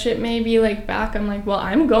to push it maybe like back? I'm like, well,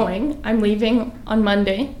 I'm leaving on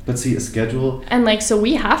Monday. But see, a schedule. And like, so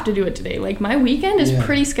we have to do it today. Like my weekend is Yeah.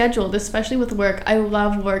 pretty scheduled, especially with work. I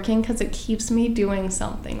love working because it keeps me doing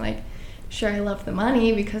something. Like, sure, I love the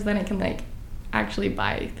money because then I can like actually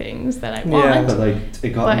buy things that I want. Yeah. But like it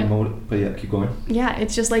got me But- motivated. But yeah, keep going. Yeah,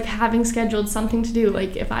 it's just like having scheduled something to do.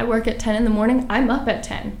 Like if I work at 10 in the morning, I'm up at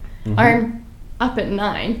 10. Mhm. Or I'm up at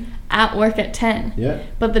 9, at work at 10. Yeah.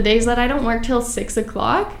 But the days that I don't work till 6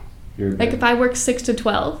 o'clock, You're like good. if I work 6 to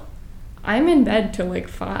 12, I'm in bed till like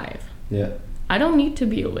 5. Yeah. I don't need to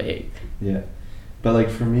be awake. Yeah. But like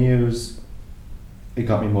for me, it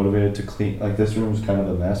got me motivated to clean. Like this room was kind of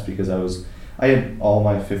a mess because I had all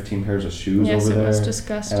my 15 pairs of shoes Yes, over it there. was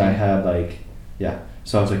disgusting. And I had like, yeah.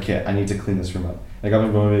 So I was like, okay, I need to clean this room up. It got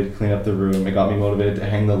me motivated to clean up the room. It got me motivated to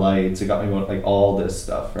hang the lights. It got me like all this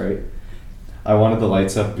stuff, right? I wanted the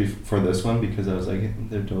lights up for this one because I was like,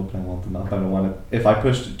 they're dope and I want them up. I don't want to. If I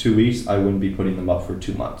pushed it 2 weeks, I wouldn't be putting them up for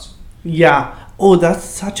 2 months. Yeah. Oh, that's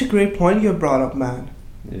such a great point you brought up, man.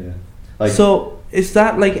 Yeah. Like, So is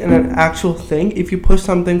that like an actual thing? If you push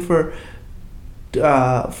something for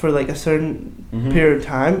like a certain Mhm. period of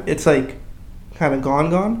time, it's like kind of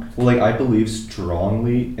gone? Well, like I believe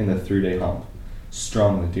strongly in the 3-day hump.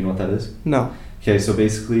 Strongly. Do you know what that is? No. Okay, so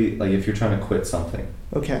basically, like if you're trying to quit something.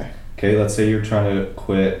 Okay. Okay, let's say you're trying to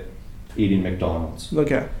quit eating McDonald's.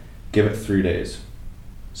 Okay. Give it 3 days.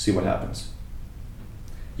 See what happens.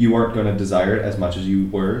 You aren't going to desire it as much as you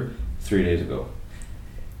were 3 days ago.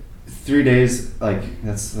 3 days, like,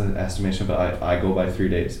 that's the estimation, but I go by 3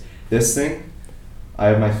 days. This thing, I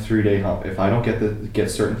have my 3-day hump. If I don't get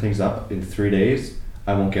certain things up in 3 days,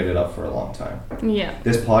 I won't get it up for a long time. Yeah.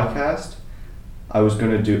 This podcast, I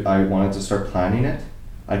wanted to start planning it.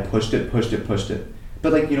 I pushed it.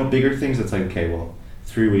 But like, bigger things, it's like, okay, well,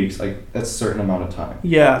 3 weeks, like that's a certain amount of time.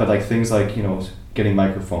 Yeah. But like things like, getting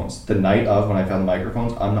microphones. The night of when I found the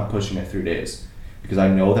microphones, I'm not pushing it 3 days because I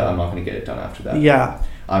know that I'm not going to get it done after that. Yeah.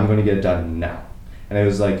 I'm going to get it done now. And it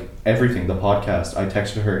was like everything, the podcast, I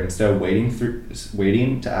texted her instead of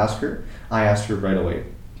waiting to ask her, I asked her right away,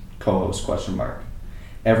 co-host ?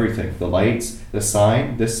 Everything, the lights, this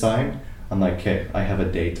sign, I'm like, okay, I have a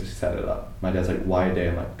day to set it up. My dad's like, why a day?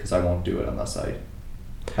 I'm like, because I won't do it unless I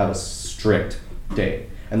have a strict day.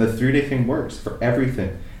 And the 3-day thing works for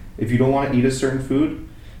everything. If you don't want to eat a certain food,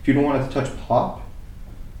 if you don't want to touch pop,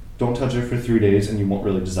 don't touch it for 3 days and you won't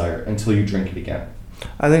really desire it until you drink it again.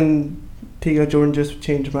 I think Tiga Jordan just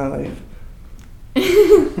changed my life.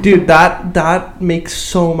 Dude, that makes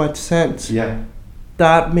so much sense. Yeah.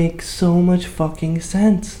 That makes so much fucking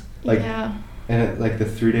sense. Like, yeah. And like the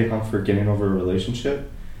 3-day hump for getting over a relationship,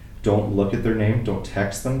 don't look at their name, don't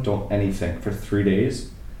text them, don't anything for 3 days.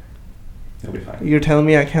 You'll be fine. You're telling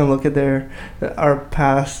me I can't look at our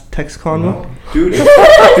past text convo? No. Dude,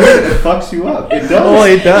 it fucks you up. It does. Oh,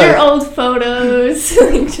 it does. Your old photos.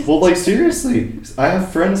 Well, like seriously, I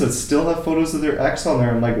have friends that still have photos of their ex on there.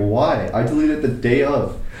 I'm like, why? I deleted it the day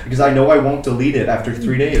of because I know I won't delete it after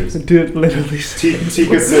 3 days. Dude, literally.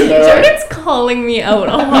 Tika's sitting there. Jordan's calling me out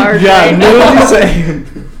hard. Yeah, right literally now.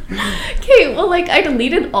 saying. Okay, well, like, I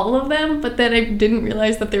deleted all of them, but then I didn't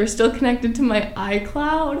realize that they were still connected to my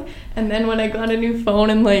iCloud, and then when I got a new phone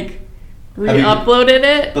and, like, re-uploaded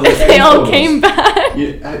it, but, like, they all photos. came back.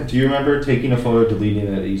 Do you remember taking a photo, deleting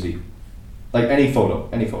it easy? Like, any photo.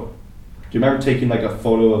 Do you remember taking, like, a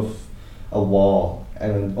photo of a wall,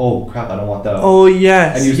 and then, oh, crap, I don't want that. Oh,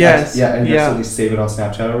 yes, and you yes. and you accidentally save it on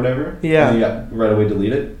Snapchat or whatever? Yeah. And you right away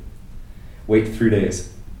delete it? Wait 3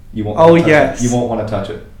 days. You won't Oh, wanna touch yes. it. You won't want to touch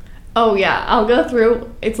it. Oh, yeah, I'll go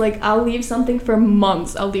through, it's like, I'll leave something for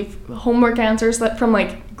months. I'll leave homework answers from,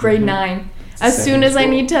 like, grade 9. As soon as I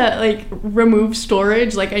need to, like, remove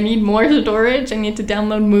storage, like, I need more storage, I need to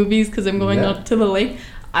download movies because I'm going up to the lake,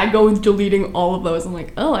 I go deleting all of those. I'm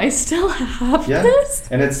like, oh, I still have this?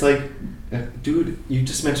 And it's like, dude, you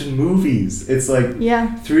just mentioned movies. It's like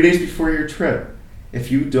 3 days before your trip. If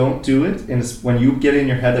you don't do it, and it's when you get in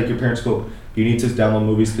your head, like your parents go, you need to download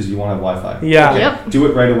movies because you won't have Wi-Fi. Yeah. Okay, Yep. do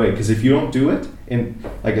it right away because if you don't do it in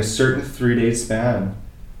like a certain 3-day span,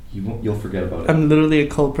 you'll forget about it. I'm literally a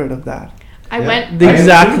culprit of that. I went... The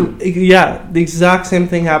exact same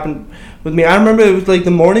thing happened with me. I remember it was like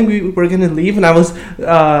the morning we were going to leave and I was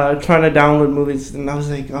trying to download movies and I was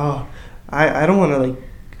like, oh, I don't want to like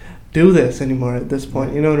do this anymore at this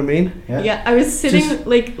point. You know what I mean? Yeah, I was sitting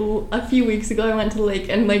like a few weeks ago. I went to the lake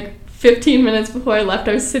and like 15 minutes before I left,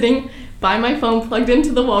 I was sitting by my phone plugged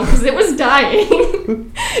into the wall because it was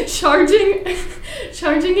dying, charging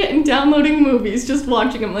it and downloading movies, just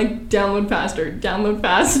watching them like download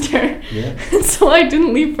faster. Yeah. And so I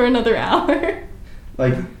didn't leave for another hour.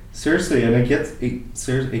 Like seriously, and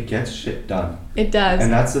it gets shit done. It does.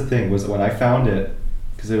 And that's the thing was when I found it,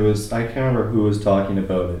 because it was I can't remember who was talking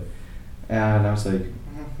about it, and I was like,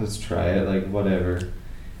 let's try it, like whatever,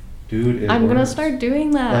 dude. I'm works. gonna start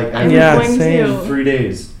doing that. Like, I'm going same. to. 3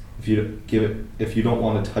 days. If you don't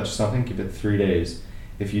want to touch something, give it 3 days.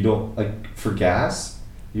 If you don't like for gas,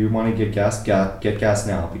 you want to get gas. Get gas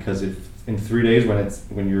now because if in 3 days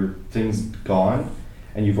when your thing's gone,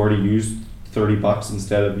 and you've already used $30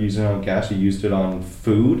 instead of using it on gas, you used it on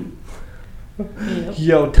food. Yep.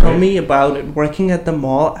 Yo, tell me about it. Working at the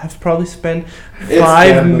mall, I've probably spent It's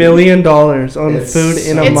 $5 million on It's food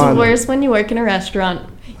in a It's month. worse when you work in a restaurant.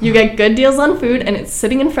 You get good deals on food and it's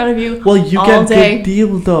sitting in front of you Well, you all get day. good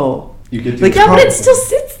deal though. You get to Like, Yeah, but how- it still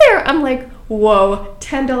sits there. I'm like, whoa,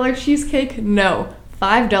 $10 cheesecake? No,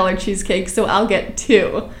 $5 cheesecake, so I'll get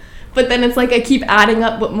 2. But then it's like I keep adding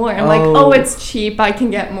up with more. I'm like, oh, it's cheap, I can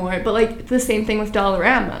get more. But like the same thing with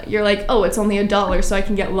Dollarama. You're like, oh, it's only $1, so I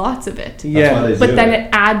can get lots of it. Yeah. That's why they But do then it. it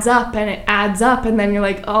adds up and it adds up, and then you're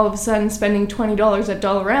like all of a sudden spending $20 at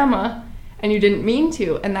Dollarama, and you didn't mean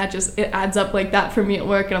to, and that just it adds up like that for me at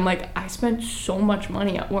work, and I'm like, I spent so much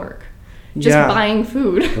money at work just Yeah. buying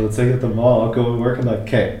food. So let's say at the mall, I'll go to work and like,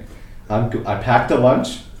 okay, I packed a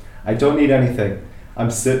lunch. I don't need anything. I'm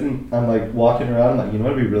like walking around, like, you know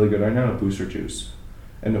what would be really good right now? A Booster Juice.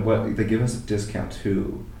 And what they give us a discount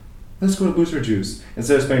too. Let's go to Booster Juice.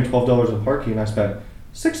 Instead of spending $12 on parking, I spent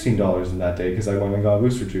 $16 in that day because I went and got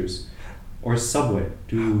Booster Juice. Or Subway.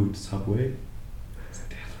 Dude, Subway? It's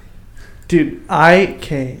deadly. Dude, I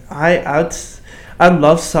I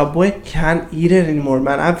love Subway. Can't eat it anymore,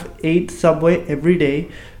 man. I've ate Subway every day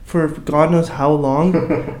for God knows how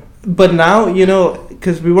long. But now, you know,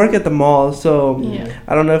 because we work at the mall, so Yeah.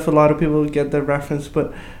 I don't know if a lot of people get the reference,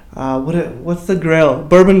 but what's the grill?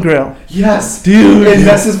 Bourbon Grill. Yes, Dude. It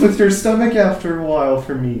messes with your stomach after a while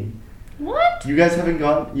for me. What? You guys haven't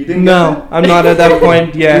gone. You didn't. No, I'm not at that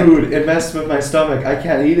point yet. Dude, it messed with my stomach. I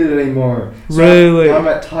can't eat it anymore. So Really? I'm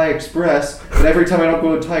at Thai Express, and every time I don't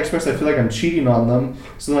go to Thai Express, I feel like I'm cheating on them.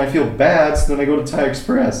 So then I feel bad. So then I go to Thai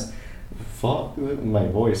Express. Fuck my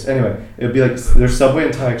voice. Anyway, it'd be like there's Subway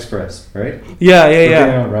and Thai Express, right? Yeah, We're getting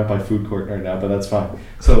yeah. on right by food court right now, but that's fine.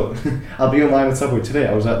 So I'll be in line at Subway today.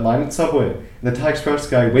 I was at line at Subway, and the Thai Express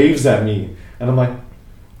guy waves at me, and I'm like,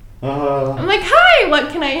 I'm like, hi,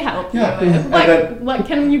 what can I help Yeah, you with? and Like, then- what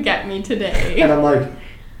can you get me today? and I'm like,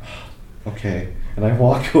 okay, and I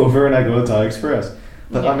walk over and I go to Thai Express,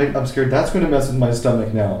 but Yeah. I'm scared that's going to mess with my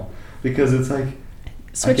stomach now because it's like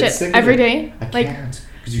Switch get it sick of every it. day. I like, can't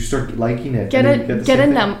because you start liking it. get and you a the get a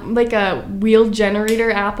same thing. like a wheel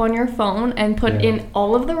generator app on your phone and put Yeah. in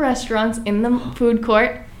all of the restaurants in the food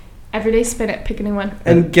court. Every day, spin it, pick a new one.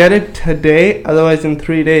 And get it today, otherwise in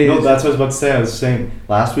 3 days. No, that's what I was about to say. I was saying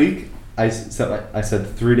last week. I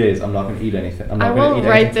said 3 days. I'm not going to eat anything. I'm not I going to will eat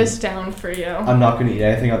write anything. this down for you. I'm not going to eat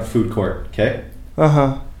anything at the food court. Okay.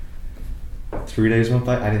 3 days went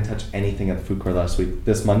by. I didn't touch anything at the food court last week.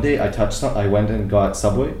 This Monday, I went and got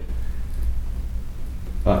Subway.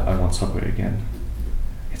 But I want Subway again.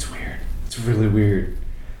 It's weird. It's really weird.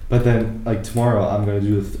 But then, like tomorrow, I'm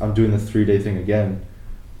doing the 3 day thing again.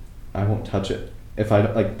 I won't touch it. If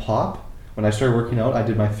I like pop, when I started working out, I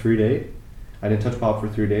did my 3 day. I didn't touch pop for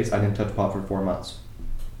 3 days. I didn't touch pop for 4 months.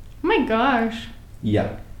 Oh my gosh.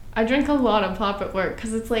 Yeah. I drink a lot of pop at work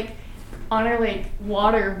because it's like on our like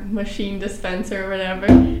water machine dispenser or whatever.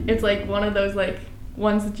 It's like one of those like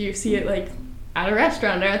ones that you see at like at a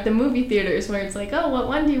restaurant or at the movie theaters where it's like, oh, what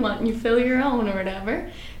one do you want? And you fill your own or whatever.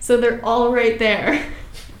 So they're all right there.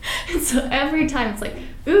 And so every time it's like,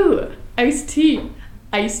 ooh, iced tea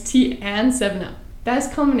and 7-Up.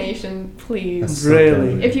 Best combination, please. That's so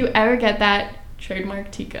Really? good. If you ever get that,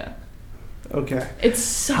 trademark Tika. Okay. It's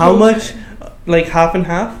so How much? good. Like half and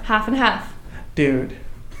half? Half and half. Dude.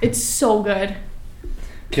 It's so good.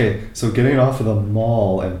 Okay, so getting off of the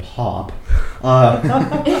mall and pop.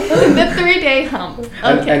 The 3 day hump.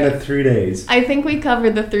 Okay. And the 3 days. I think we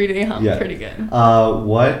covered the 3 day hump Yeah. pretty good.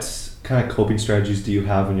 What kind of coping strategies do you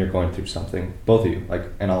have when you're going through something? Both of you, like,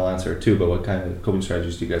 and I'll answer it too. But what kind of coping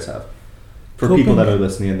strategies do you guys have for people that are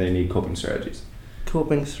listening and they need coping strategies?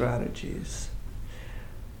 Coping strategies.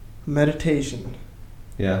 Meditation.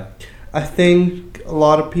 Yeah. I think a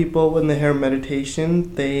lot of people, when they hear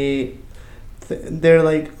meditation, they're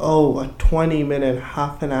like, oh, a 20-minute,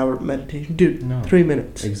 half an hour meditation. Dude, No. 3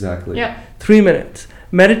 minutes. Exactly. Yeah. 3 minutes.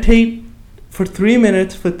 Meditate for 3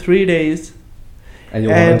 minutes for 3 days. And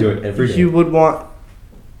you'll want to do it every day. You would want,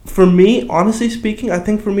 for me, honestly speaking, I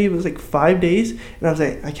think for me it was like 5 days. And I was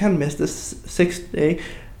like, I can't miss this sixth day.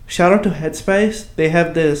 Shout out to Headspace. They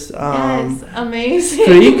have this Yes, amazing.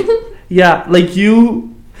 streak. Yeah, like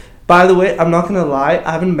you, by the way, I'm not going to lie.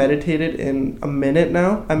 I haven't meditated in a minute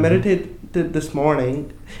now. I Mhm. meditated this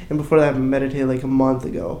morning. And before that, I meditated like a month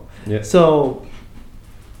ago. Yeah. So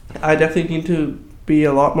I definitely need to be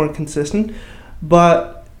a lot more consistent.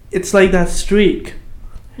 But it's like that streak.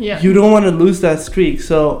 Yeah. You don't want to lose that streak.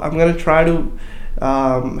 So I'm going to try to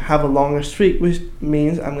have a longer streak, which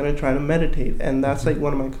means I'm going to try to meditate. And that's like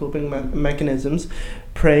one of my coping mechanisms.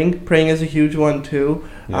 Praying is a huge one too.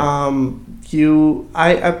 Yeah.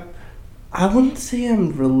 I wouldn't say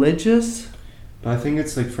I'm religious. But I think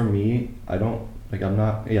it's like for me, I'm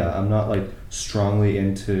not like strongly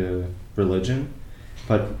into religion,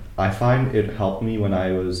 but I find it helped me when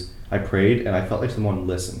I prayed and I felt like someone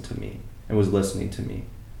listened to me and was listening to me,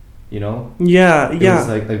 you know? Yeah, It yeah. was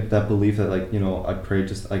like that belief that like, you know, I prayed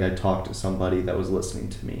just like I talked to somebody that was listening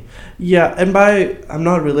to me. Yeah, and by I'm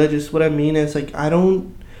not religious, what I mean is like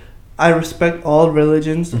I respect all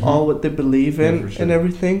religions, Mhm. all what they believe in Yeah, for sure. and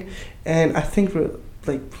everything. And I think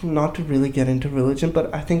like not to really get into religion, but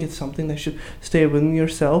I think it's something that should stay within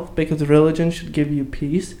yourself because religion should give you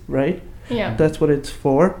peace, right? Yeah. That's what it's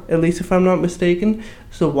for, at least if I'm not mistaken.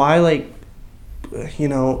 So why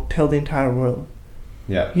tell the entire world?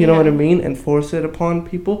 Yeah. You know what I Yeah. mean? And force it upon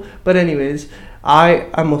people. But anyways,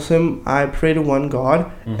 I'm Muslim. I pray to one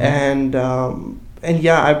God, Mhm. and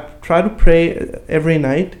yeah, I try to pray every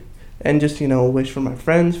night, and just wish for my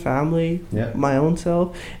friends, family, Yeah. my own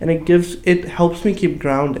self, and it helps me keep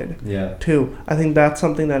grounded Yeah. too. I think that's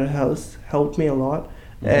something that has helped me a lot.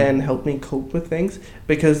 and help me cope with things,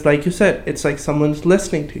 because like you said, it's like someone's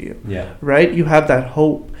listening to you, Yeah. right? You have that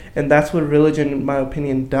hope, and that's what religion, in my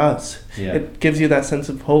opinion, does. Yeah. It gives you that sense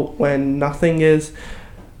of hope when nothing is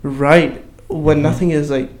right, when Mhm. nothing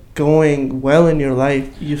is like going well in your life.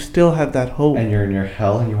 You still have that hope. And you're in your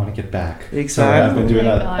hell and you want to get back. Sorry, I've Exactly. been doing Oh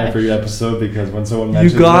my that gosh. every episode because when someone You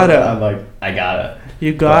mentions gotta. it, I'm like, I gotta.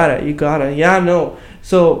 You gotta. Yeah, no.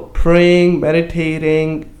 So praying,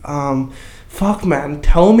 meditating, fuck man,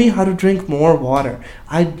 tell me how to drink more water.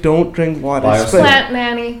 I don't drink water. Biosyn. Plant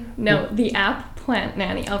Nanny. No, the app Plant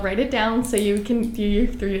Nanny. I'll write it down so you can do your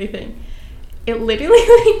 3-day thing. It literally,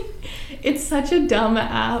 like, it's such a dumb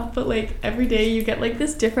app, but like every day you get like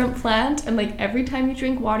this different plant, and like every time you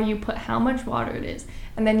drink water, you put how much water it is,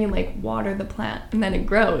 and then you like water the plant, and then it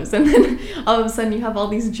grows, and then all of a sudden you have all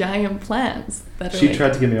these giant plants that are She like,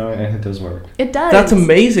 tried to get me on it and it does work. It does. That's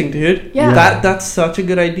amazing, dude. Yeah. That's such a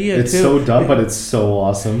good idea It's too. so dumb, but it's so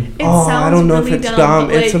awesome. It Oh, sounds I don't know really if it's dumb. dumb.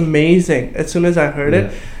 But, It's like, amazing. As soon as I heard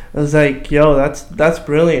it, Yeah. I was like, yo, that's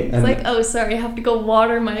brilliant. It's And- like, oh, sorry, I have to go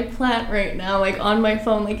water my plant right now, like on my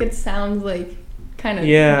phone. Like, it sounds like kind of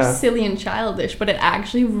Yeah. silly and childish, but it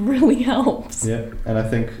actually really helps. Yeah, and I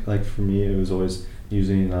think like for me, it was always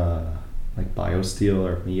using like BioSteel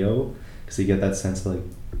or Mio because you get that sense of like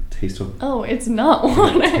taste of Oh, it's not like,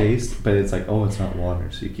 water. taste, but it's like, oh, it's not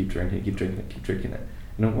water, so you keep drinking it, keep drinking it, keep drinking it,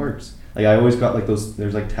 and it works. Like I always got like those.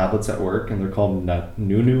 There's like tablets at work, and they're called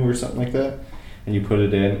Nunu or something like that. And you put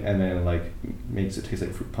it in, and then like makes it taste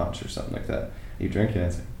like fruit punch or something like that. You drink it, and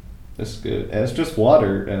it's like, this is good, and it's just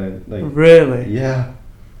water, and it, like Really? yeah,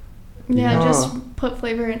 Yeah, Yeah. just put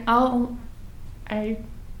flavor in. I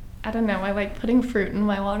don't know. I like putting fruit in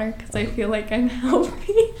my water because I feel like I'm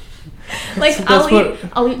healthy. Like So that's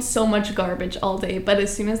I'll eat so much garbage all day, but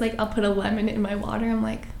as soon as like I'll put a lemon in my water, I'm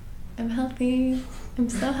like, I'm healthy. I'm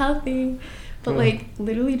so healthy. But Yeah. like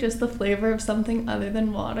literally just the flavor of something other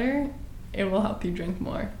than water, it will help you drink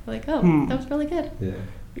more. Like, oh, Hmm. that was really good. yeah,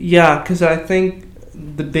 Yeah, because I think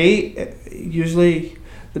usually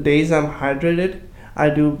the days I'm hydrated, I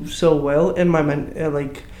do so well, and my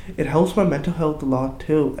like it helps my mental health a lot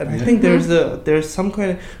too. And I Yeah. think there's some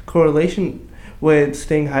kind of correlation with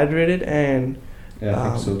staying hydrated, and yeah. I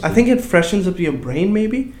think so too. I think it freshens up your brain,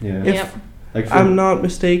 maybe, yeah. if Yep. Like for, I'm not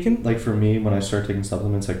mistaken. like for me, when I start taking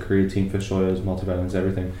supplements like creatine, fish oils, multivitamins,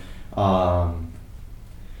 everything,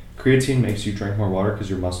 creatine makes you drink more water because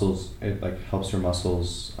your muscles, it like helps your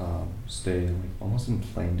muscles stay like almost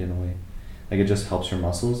inflamed in a way. Like it just helps your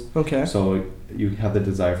muscles. Okay. So you have the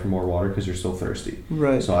desire for more water because you're so thirsty.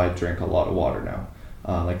 Right. So I drink a lot of water now.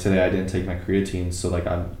 Like today I didn't take my creatine, so like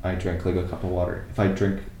I drank like a cup of water. If I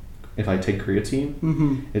take creatine,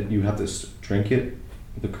 Mm-hmm. you have to drink it.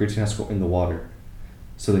 The creatine has to go in the water.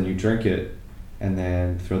 So then you drink it, and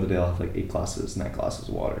then throughout the day I'll have like 9 glasses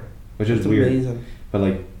of water, which is It's weird. amazing. But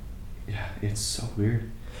like, yeah, it's so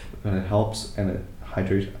weird. But it helps and it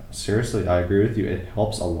hydrates. Seriously, I agree with you. It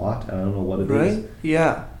helps a lot. I don't know what it is, Right?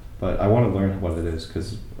 Yeah. but I want to learn what it is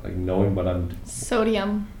because like knowing what I'm.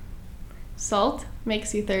 Sodium. Salt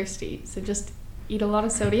makes you thirsty, so just eat a lot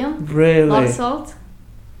of sodium. A Really? lot of salt.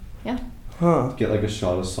 Huh. Get like a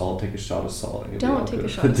shot of salt, take a shot of salt. And you'll be Don't all take a good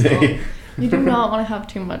shot for of the day. salt. You do not want to have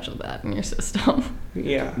too much of that in your system.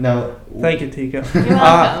 Yeah. Now, Thank you, Tika. You're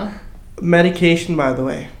welcome. Medication, by the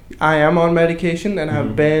way. I am on medication and have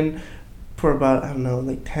Mhm. been for about, I don't know,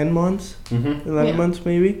 like 10 months, Mm-hmm. 11 Yeah. months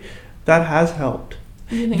maybe. That has helped.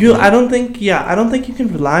 You think You, so? I don't think you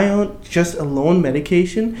can rely on just alone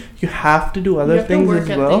medication. You have to do other You have to things work as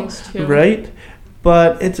at well, things too. right?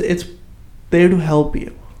 But it's there to help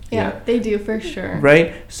you, Yeah, Yeah. they do for sure.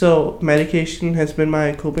 right? So medication has been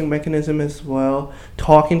my coping mechanism as well.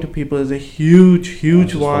 Talking to people is a huge I was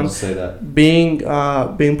just about one. to say that. Being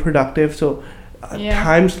productive. So Yeah.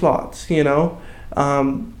 time slots,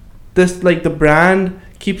 this like the brand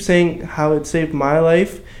keeps saying how it saved my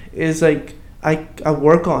life is like I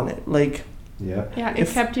work on it. Like Yeah. Yeah, it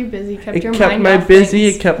If- kept you busy, kept it your kept mind my off busy.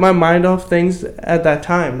 things. It kept my mind off things at that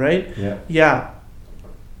time, right? Yeah. Yeah.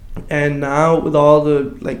 And now with all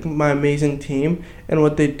the like my amazing team and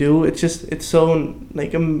what they do, it's so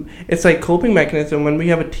like it's like coping mechanism when we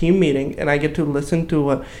have a team meeting and I get to listen to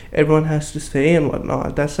what everyone has to say and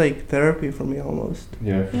whatnot. That's like therapy for me almost.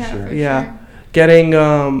 Yeah, for Yeah, sure. for Yeah. sure. Getting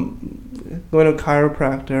going to a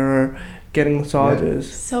chiropractor or getting massages.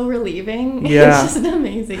 So relieving. Yeah. It's just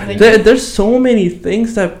amazing. Like, There's so many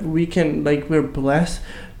things that we can like we're blessed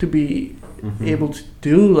to be Mhm. able to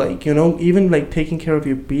do, like even like taking care of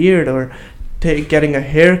your beard or getting a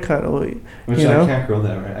haircut or Which you know? I can't grow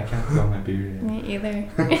that, right? I can't grow my beard yet. me either.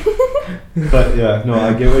 But yeah, no,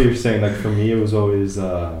 I get what you're saying. Like for me, it was always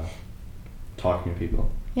talking to people.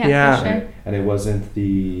 Yeah, Yeah. for sure. And it wasn't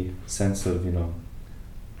the sense of,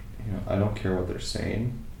 I don't care what they're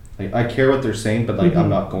saying. Like, I care what they're saying, but like, Mhm. I'm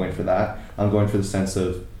not going for that. I'm going for the sense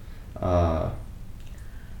of,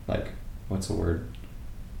 like, what's the word?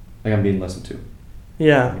 Like, I'm being listened to.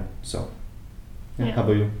 Yeah. So, Yeah. How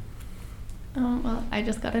about you? Well, I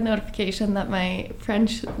just got a notification that my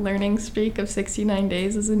French learning streak of 69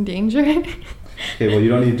 days is in danger. Okay, well, you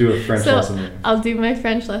don't need to do a French So, lesson. Then. I'll do my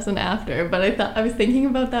French lesson after, but I was thinking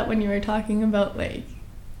about that when you were talking about like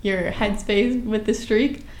your headspace with the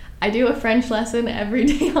streak. I do a French lesson every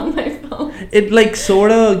day on my phone. It like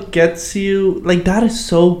sort of gets you like that is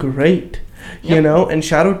so great. You Yep. know, and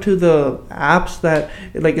shout out to the apps that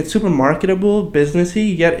like it's super marketable,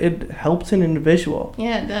 businessy, yet it helps an individual.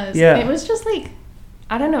 Yeah, it does. Yeah. It was just like,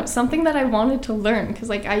 I don't know, something that I wanted to learn because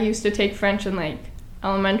like I used to take French in like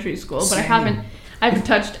elementary school, but I haven't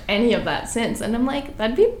touched any of that since. And I'm like,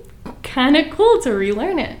 that'd be kind of cool to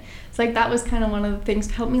relearn it. It's like that was kind of one of the things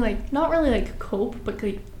to help me like not really like cope, but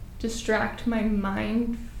like distract my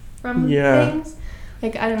mind from Yeah. things.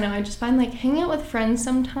 Like, I don't know, I just find like hanging out with friends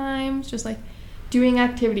sometimes, just like doing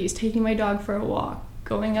activities, taking my dog for a walk,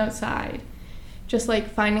 going outside, just like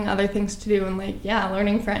finding other things to do and like, yeah,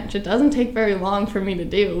 learning French. It doesn't take very long for me to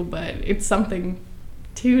do, but it's something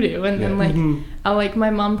to do. And then like, Mhm. my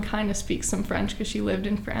mom kind of speaks some French because she lived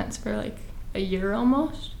in France for like a year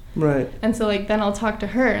almost. Right. And so like then I'll talk to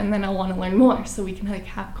her and then I'll want to learn more so we can like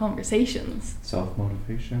have conversations.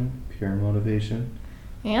 Self-motivation, pure motivation,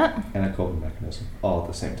 Yeah. and a coping mechanism all at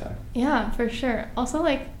the same time. Yeah, for sure. Also,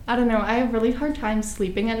 like, I don't know, I have really hard time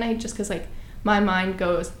sleeping at night just because, like, my mind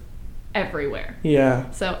goes everywhere.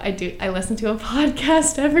 Yeah. So I listen to a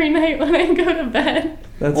podcast every night when I go to bed.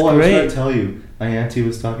 That's I was great. trying to tell you. My auntie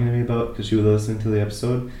was talking to me about, because she was listening to the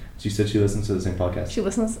episode, she said she listens to the same podcast. She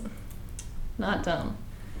listens, not dumb.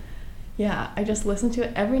 Yeah, I just listen to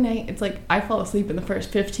it every night. It's like I fall asleep in the first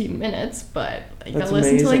 15 minutes, but like That's I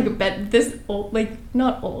listen to amazing. like this old, like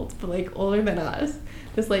not old, but like older than us.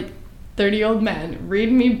 This like 30-year-old man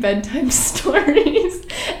read me bedtime stories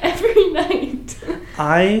every night.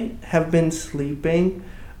 I have been sleeping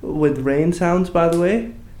with rain sounds, by the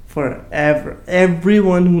way, forever.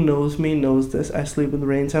 Everyone who knows me knows this. I sleep with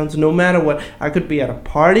rain sounds no matter what. I could be at a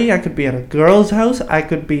party, I could be at a girl's house, I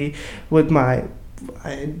could be with my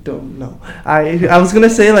I don't know. I was gonna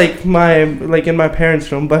say like in my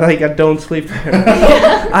parents' room, but like I don't sleep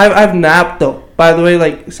there. I've napped though. By the way,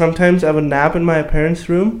 like sometimes I would nap in my parents'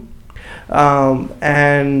 room,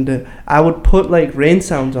 and I would put like rain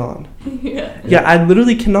sounds on. Yeah. Yeah, I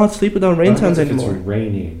literally cannot sleep without rain What sounds happens if anymore. It's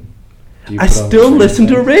raining. Do you I put on still rain listen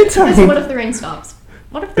to sounds? rain sounds. Because what if the rain stops?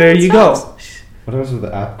 What if the There rain you stops? go. What happens if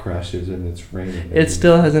the app crashes and it's raining? It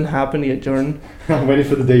still hasn't happened yet, Jordan. I'm waiting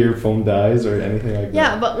for the day your phone dies or anything like that.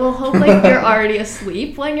 Yeah, but we'll hope like you're already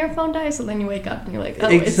asleep when your phone dies, so then you wake up and you're like, oh,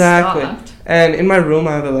 Exactly. it stopped. And in my room,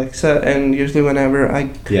 I have Alexa, and usually whenever I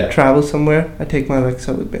Yeah. travel somewhere, I take my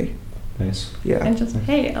Alexa with me. Nice. Yeah. And just,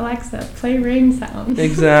 hey, Alexa, play rain sounds.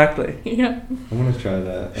 Exactly. Yeah. I'm gonna try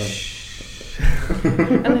that.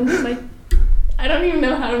 And then just like, I don't even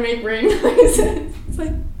know how to make rain noises. It's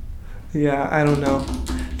like, Yeah, I don't know.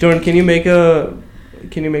 Jordan, can you make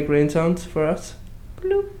rain sounds for us?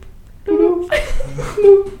 bloop, bloop,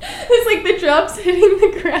 bloop. It's like the drops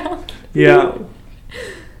hitting the ground. Yeah.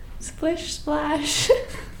 Splish, splash.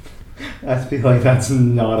 I feel like that's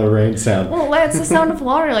not a rain sound. Well, that's the sound of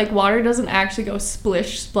water. Like, water doesn't actually go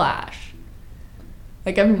splish, splash.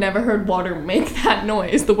 Like, I've never heard water make that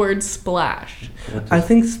noise, the word splash. I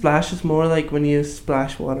think splash is more like when you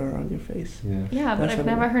splash water on your face. Yeah. Yeah, but That's I've what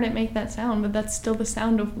never it- heard it make that sound, but that's still the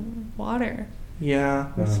sound of water. Yeah,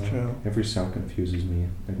 that's Uh, true. Every sound confuses me.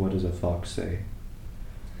 Like, what does a fox say?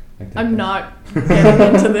 Like that I'm kind- not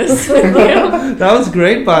getting into this with you. That was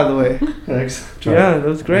great, by the way. Thanks. Yeah, that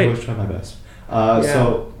was I great. always try my best. Yeah.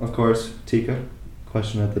 So, of course, Tika,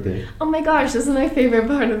 question of the day. Oh my gosh, this is my favorite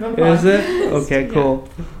part of the podcast. Is it? Okay, Yeah. cool.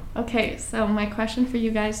 Okay, so my question for you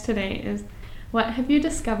guys today is, what have you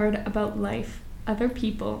discovered about life, other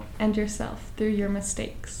people, and yourself through your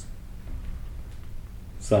mistakes?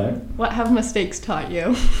 Simon? What have mistakes taught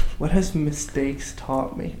you? What has mistakes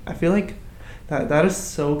taught me? I feel like that is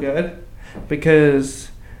so good because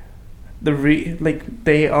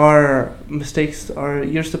they are mistakes are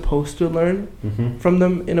you're supposed to learn Mm-hmm. from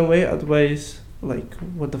them in a way, otherwise like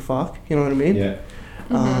what the fuck, you know what I mean? Yeah.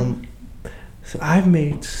 Um, so I've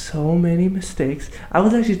made so many mistakes. I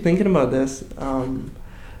was actually thinking about this,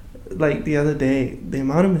 like the other day. The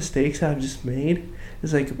amount of mistakes I've just made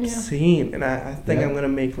is like obscene, and I think Yeah. I'm gonna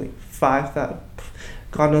make like 5,000,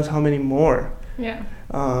 God knows how many more. Yeah.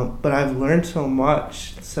 But I've learned so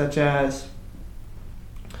much, such as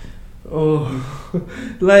Oh,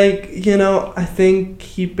 like, I think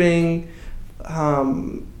keeping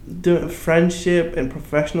doing friendship and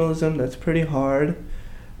professionalism, that's pretty hard.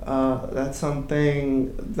 That's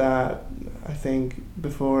something that I think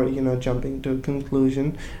before, jumping to a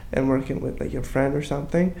conclusion and working with like your friend or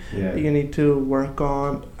something, Yeah. you need to work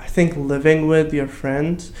on. I think living with your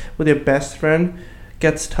friends, with your best friend,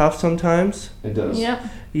 gets tough sometimes. It does. Yep.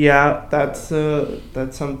 Yeah, that's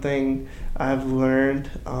something I've learned.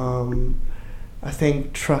 I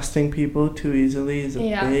think trusting people too easily is a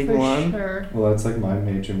Yeah, big for one. sure. Well, that's like my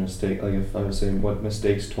major mistake. Like if I was saying what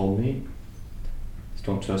mistakes told me, is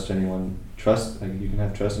don't trust anyone. Trust, like you can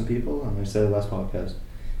have trust in people, and I said it last podcast,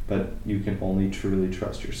 but you can only truly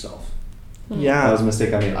trust yourself. Yeah. That was a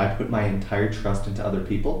mistake I made. I put my entire trust into other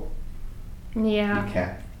people. Yeah. You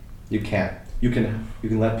can't. You can't. You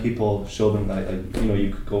can let people show them that, like,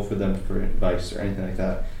 you could go for them for advice or anything like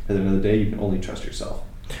that. At the end of the day, you can only trust yourself.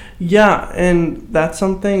 Yeah, and that's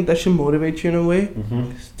something that should motivate you in a way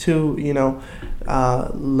Mm-hmm. to,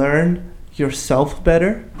 learn yourself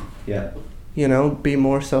better, Yeah. be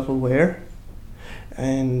more self-aware.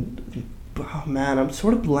 And, oh man, I'm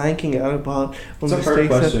sort of blanking out about what It's a hard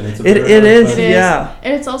mistakes question. It's a It very it hard is, question. It is. yeah.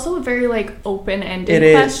 And it's also a very like open-ended It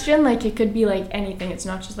is. question. Like it could be like anything. It's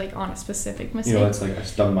not just like on a specific mistake. It's like I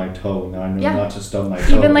stubbed my toe. Now I know Yeah. not to stub my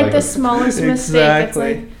toe. Even like the smallest mistake. It's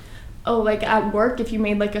Exactly. like, oh, like at work, if you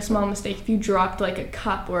made like a small mistake, if you dropped like a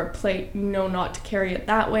cup or a plate, you know not to carry it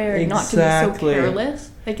that way or not to be so Exactly. careless.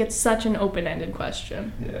 Like it's such an open-ended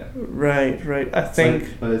question. Yeah. Right. I It's think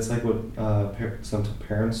like, but it's like what some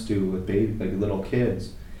parents do with like little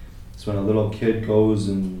kids. So when a little kid goes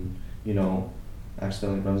and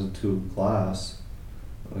accidentally runs into a glass,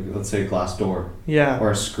 like let's say a glass door yeah.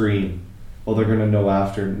 or a screen, well they're gonna know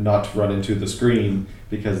after not to run into the screen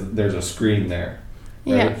because there's a screen there.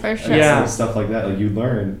 Yeah, Right? for And sure. Yeah. stuff like that. Like you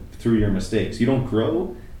learn through your mistakes. You don't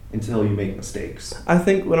grow until you make mistakes. I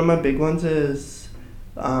think one of my big ones is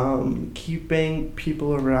keeping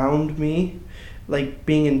people around me, like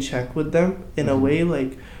being in check with them in a Mhm. way,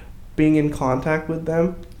 like being in contact with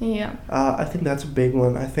them. Yeah. I think that's a big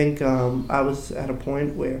one. I think I was at a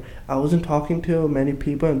point where I wasn't talking to many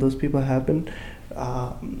people, and those people have been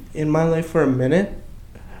in my life for a minute,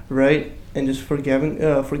 right? And just forgetting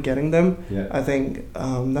them. Yeah. I think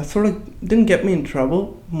that sort of didn't get me in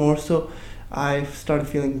trouble. More so, I started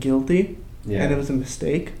feeling guilty, Yeah. and it was a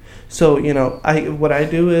mistake. So what I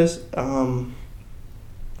do is I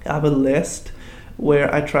have a list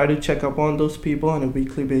where I try to check up on those people on a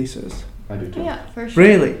weekly basis. I do too. Yeah, for sure.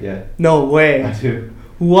 Really? Yeah. No way. I do.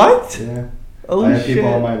 What? Yeah. Oh I have shit.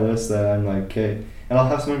 people on my list that I'm like, okay, and I'll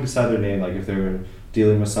have someone beside their name. Like if they were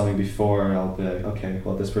dealing with something before, I'll be like, okay,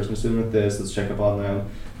 well this person's dealing with this. Let's check up on them.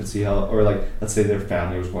 Let's see how, or like let's say their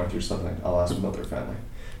family was going through something. I'll ask them about their family.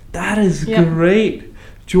 That is Yeah. great.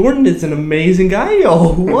 Jordan is an amazing guy,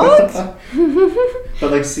 yo. What?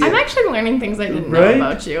 But like, see, I'm actually learning things I didn't Right? know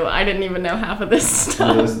about you. I didn't even know half of this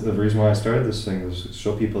stuff. the reason why I started this thing was to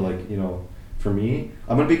show people, like, for me,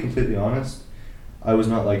 I'm gonna be completely honest. I was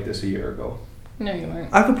not like this a year ago. No, you weren't.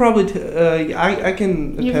 I could probably I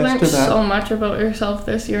can You've attest learned to that. so much about yourself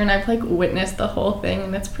this year, and I've like witnessed the whole thing,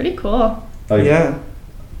 and it's pretty cool. Like, Yeah.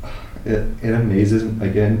 It amazes,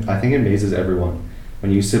 again, I think it amazes everyone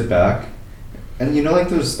when you sit back and like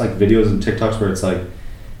those like videos and TikToks where it's like,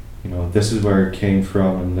 this is where it came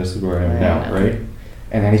from and this is where I am now, Yeah. right?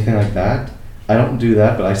 And anything like that. I don't do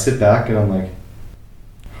that, but I sit back and I'm like,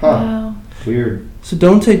 Wow. weird. So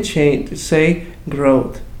don't say change, say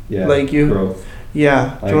growth. Yeah. Like you- growth.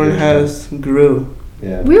 Yeah, I Jordan agree. has grew.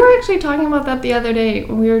 Yeah. We were actually talking about that the other day.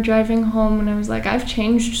 We were driving home, and I was like, I've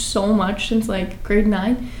changed so much since like grade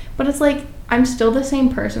 9, but it's like I'm still the same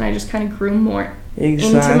person. I just kind of grew more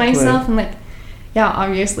Exactly. into myself, and like, yeah,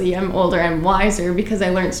 obviously I'm older, I'm wiser because I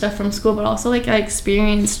learned stuff from school, but also like I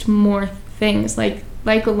experienced more things. Like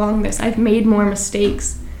along this, I've made more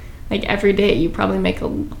mistakes. Like every day, you probably make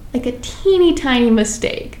a teeny tiny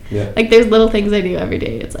mistake. Yeah. Like there's little things I do every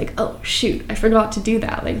day. It's like, oh shoot, I forgot to do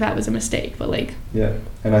that. Like that was a mistake. But like, Yeah.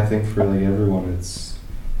 And I think for like everyone, it's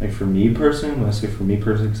like for me personally, when I say for me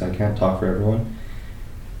personally, because I can't talk for everyone,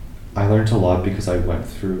 I learned a lot because I went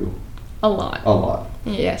through a lot. a lot.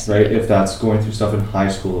 Yes. Right? If that's going through stuff in high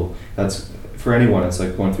school, that's for anyone. It's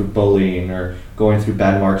like going through bullying or going through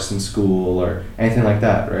bad marks in school or anything like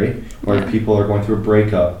that, right? Or Yeah. if people are going through a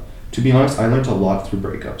breakup. To be honest, I learned a lot through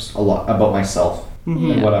breakups, a lot about myself Mhm.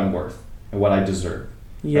 Yeah. and what I'm worth and what I deserve.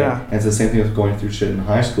 Yeah. Right? And it's the same thing with going through shit in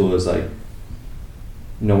high school, is like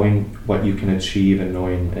knowing what you can achieve and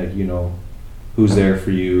knowing, who's there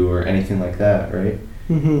for you or anything like that, right?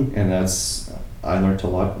 Mm-hmm. And that's I learned a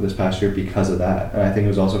lot this past year because of that, and I think it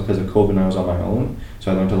was also because of COVID and I was on my own,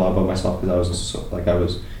 so I learned a lot about myself because I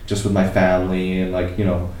was just with my family and like, you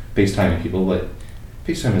know, FaceTiming people, but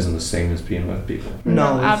FaceTime isn't the same as being with people.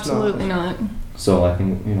 No, it's absolutely not. So I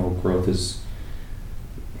think, you know, growth it's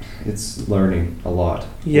learning a lot.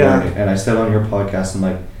 Yeah. Learning. And I said on your podcast, I'm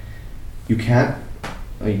like, you can't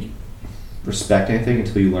like respect anything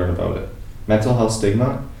until you learn about it. Mental health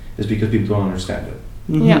stigma is because people don't understand it.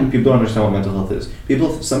 Mhm. Yeah. People don't understand what mental health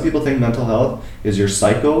is. Some people think mental health is you're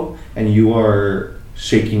psycho and you are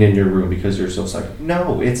shaking in your room because you're so psycho.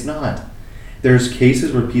 No, it's not. There's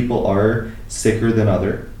cases where people are sicker than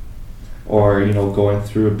other, or, you know, going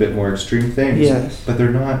through a bit more extreme things. Yes. But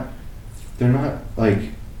they're not like,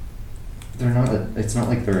 it's not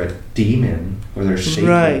like they're a demon or they're shaking.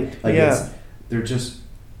 Right, Like yeah. they're just,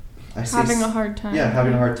 I say Having a hard time. Yeah,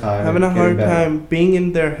 having a hard time. Having a getting hard better. time being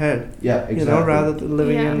in their head. Yeah, exactly. You know, rather than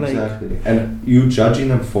living Yeah. in like. Exactly. And you judging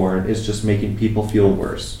them for it is just making people feel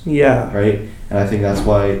worse, Yeah. right? And I think that's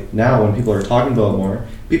why now when people are talking about it more,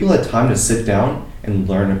 people had time to sit down and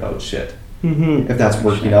learn about shit. Mm-hmm. If that's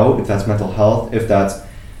working out, if that's mental health, if that's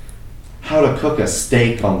how to cook a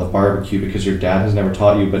steak on the barbecue because your dad has never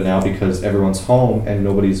taught you, but now because everyone's home and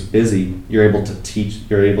nobody's busy, you're able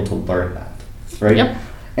to learn that, right? Yep.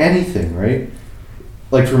 Anything, right?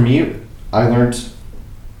 Like for me, I learned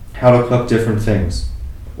how to cook different things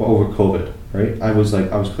over COVID, right? I was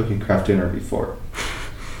cooking craft dinner before.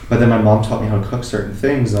 But then my mom taught me how to cook certain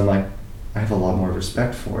things, and I'm like, I have a lot more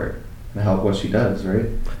respect for it and how what she does, right?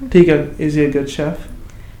 Tegan, is he a good chef?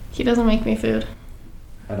 He doesn't make me food.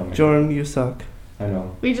 I don't make Jordan, you suck. I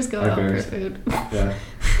know. We just go I out for bears. food. Yeah.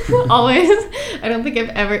 Always. I don't think I've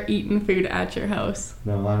ever eaten food at your house.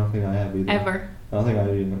 No, I don't think I have either. Ever. I don't think I've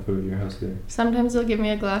eaten food at your house either. Sometimes you'll give me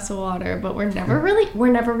a glass of water, but we're never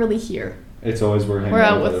really here. It's always we're hanging We're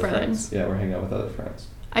out out with with other friends. Yeah, we're hanging out with other friends.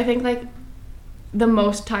 I think like the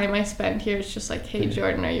most time I spend here is just like, hey Yeah.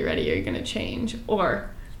 Jordan, are you ready? Are you gonna change? Or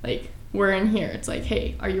like we're in here. It's like,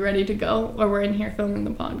 hey, are you ready to go? Or we're in here filming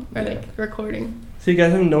the pod or like recording. So you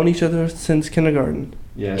guys have known each other since kindergarten.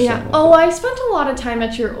 Yeah. Yeah. something like Oh, that. I spent a lot of time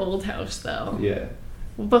at your old house though. Yeah.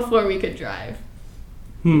 Before we could drive.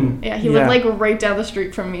 Yeah, He lived like right down the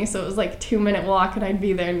street from me, so it was like 2-minute walk, and I'd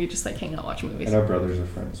be there, and we just like hang out, watch movies. And our brothers are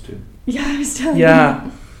friends too. Yeah, I was telling Yeah.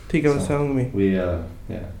 you. Tegan was So, telling me. We yeah.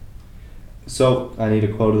 So I need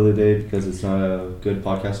a quote of the day because it's not a good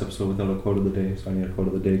podcast episode without a quote of the day. So I need a quote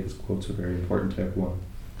of the day because quotes are very important to everyone.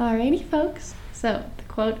 Alrighty, folks. So the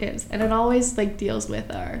quote is, and it always like deals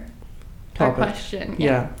with our Topic. question.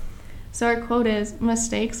 Yeah. So our quote is,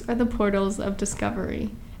 mistakes are the portals of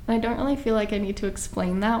discovery. And I don't really feel like I need to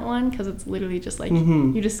explain that one because it's literally just like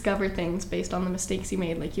Mhm. you discover things based on the mistakes you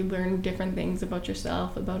made. Like you learn different things about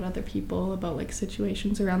yourself, about other people, about like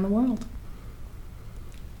situations around the world.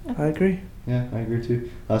 I agree. Yeah, I agree too.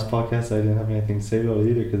 Last podcast I didn't have anything to say about it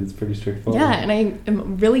either because it's pretty straightforward. Yeah, and I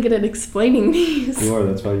am really good at explaining these. You are.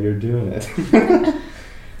 That's why you're doing it. Is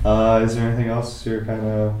there anything else you're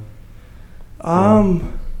kind of?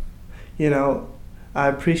 You know, I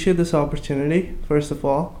appreciate this opportunity, first of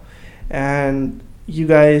all. And you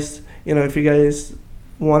guys, you know, if you guys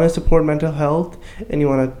want to support mental health and you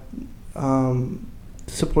want to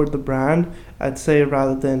support the brand, I'd say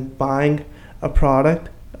rather than buying a product,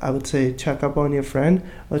 I would say check up on your friend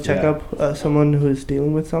or check Yeah. up someone who is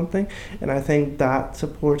dealing with something. And I think that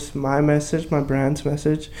supports my message, my brand's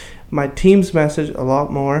message, my team's message a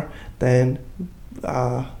lot more than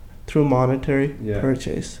through monetary Yeah.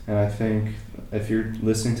 purchase. And I think if you're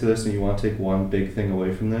listening to this and you want to take one big thing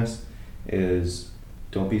away from this, is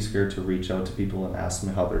don't be scared to reach out to people and ask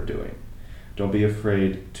them how they're doing. Don't be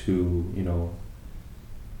afraid to, you know,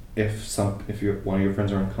 if one of your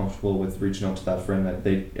friends are uncomfortable with reaching out to that friend that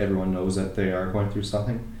everyone knows that they are going through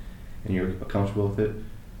something and you're comfortable with it,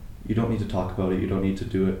 you don't need to talk about it. You don't need to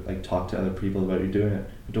do it, like talk to other people about you doing it.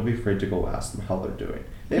 But don't be afraid to go ask them how they're doing.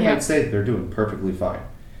 They Yeah. might say they're doing perfectly fine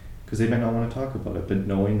because they might not want to talk about it, but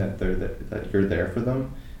knowing that that you're there for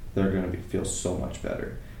them, they're going to feel so much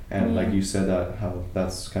better. And like Yeah. you said, that how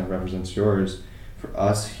that's kind of represents yours. For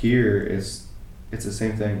us here, it's the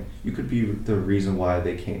same thing. You could be the reason why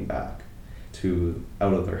they came back to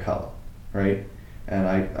out of their hell, right? And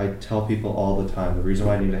I tell people all the time, the reason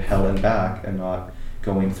why I need a hell and back and not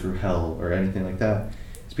going through hell or anything like that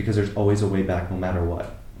is because there's always a way back no matter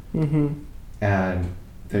what. Mm-hmm. And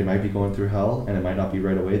they might be going through hell and it might not be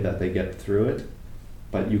right away that they get through it,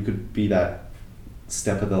 but you could be that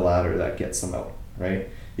step of the ladder that gets them out, right?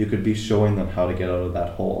 You could be showing them how to get out of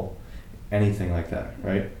that hole, anything like that,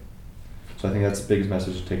 right? So I think that's the biggest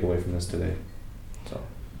message to take away from this today. So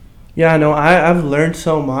Yeah, no, I've learned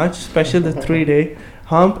so much, especially the 3-day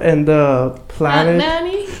hump and the Plant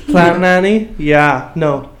nanny. plant nanny. Yeah,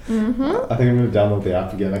 no, Mm-hmm. I think I'm gonna download the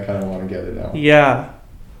app again. I kind of want to get it now. yeah,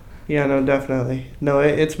 no, definitely. No,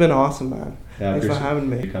 it's been awesome, man. Yeah, I Thanks for appreciate having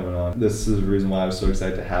you me. coming on. This is the reason why I was so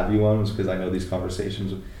excited to have you on, was because I know these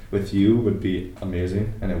conversations with you would be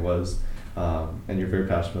amazing, and it was. And you're very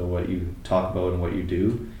passionate about what you talk about and what you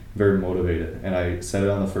do. Very motivated, and I said it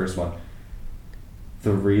on the first one.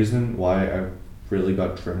 The reason why I really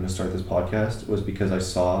got driven to start this podcast was because I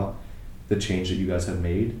saw the change that you guys have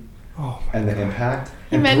made Oh, and the impact.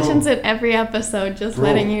 He And mentions it every episode, just Bro,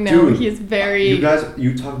 letting you know dude, he's very. You guys,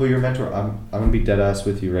 you talk about your mentor. I'm gonna be dead ass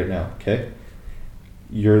with you right now. Okay,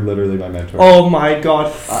 you're literally my mentor. oh my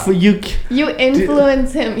God, you. You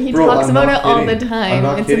influence him. He Bro, talks I'm about not it all the kidding. time. I'm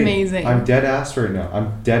not It's kidding. amazing. I'm dead ass right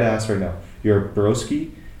now. You're a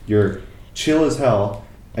broski. You're chill as hell,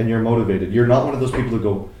 and you're motivated. You're not one of those people that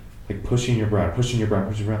go like pushing your brand.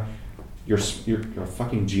 You're a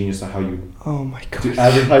fucking genius at how you Oh my God.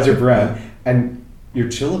 advertise your brand, and you're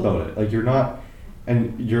chill about it. Like you're not,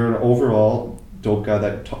 and you're an overall dope guy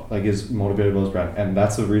that like is motivated about his brand, and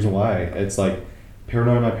that's the reason why it's like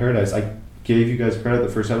Paranoia in My Paradise. I gave you guys credit the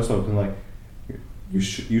first episode, and like you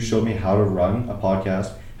showed me how to run a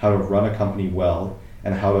podcast, how to run a company well,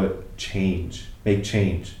 and how to make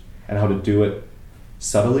change, and how to do it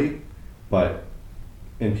subtly, but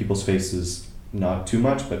in people's faces, not too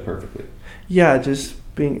much, but perfectly. Yeah, just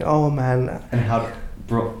being. Oh man. And how to,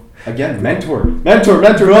 bro, again, mentor.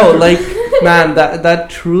 Bro, like, man, that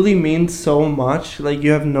truly means so much. Like,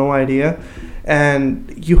 you have no idea.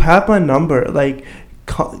 And you have my number. Like,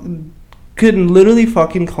 could literally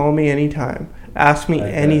fucking call me anytime. Ask me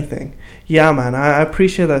Okay. anything. Yeah, man, I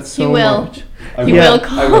appreciate that so He will. much. He will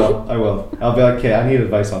call. I will. I'll be like, okay, I need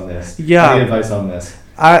advice on this. Yeah. I need advice on this.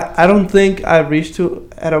 I don't think I've reached to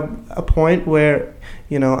at a point where,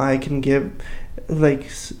 you know, I can give, like,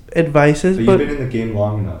 advices. But But you've been in the game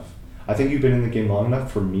long enough. I think you've been in the game long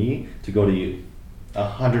enough for me to go to you.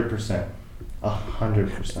 100%.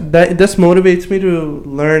 100%. this motivates me to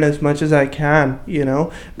learn as much as I can, you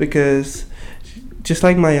know, because just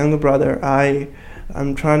like my younger brother,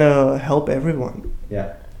 I'm trying to help everyone.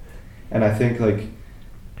 Yeah. And I think, like,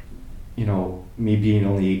 you know, me being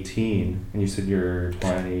only 18, and you said you're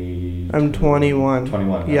 20... I'm 21.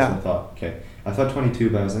 21, that's Yeah. what I thought. Okay. I thought 22,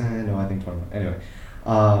 but I was no, I think 21. Anyway.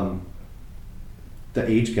 The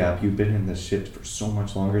age gap, you've been in this shit for so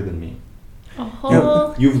much longer than me. A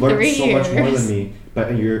whole You've learned 3 so much more years. than me,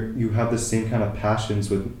 but you have the same kind of passions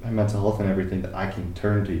with mental health and everything that I can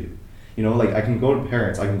turn to you. You know, like I can go to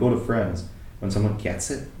parents, I can go to friends. When someone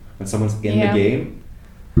gets it, when someone's in Yeah. the game,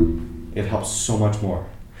 it helps so much more.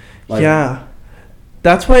 Like, Yeah.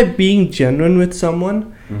 That's why being genuine with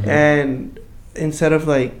someone mhm. and instead of,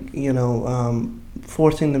 like, you know,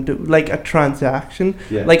 forcing them to, like, a transaction,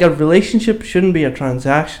 Yeah. like a relationship shouldn't be a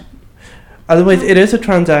transaction. Otherwise, it is a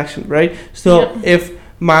transaction, right? So Yeah. if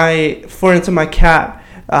for instance, my cat,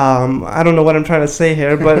 I don't know what I'm trying to say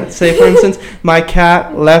here, but say, for instance, my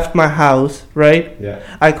cat left my house, right? Yeah.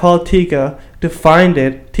 I call Tika to find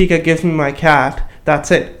it. Tika gives me my cat.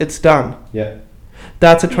 That's it. It's done. Yeah.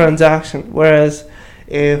 That's a transaction. Whereas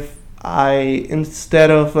if I,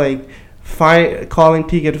 instead of like calling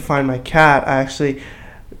Tika to find my cat, I actually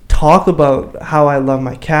talk about how I love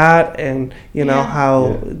my cat and, you know, Yeah. how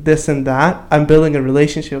Yeah. this and that, I'm building a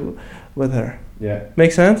relationship with her. Yeah.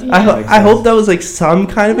 Make sense? Yeah. I Makes hope sense. that was like some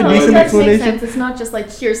kind of a No, it decent does make explanation. sense. It's not just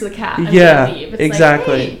like, here's the cat. I'm Yeah, gonna leave. It's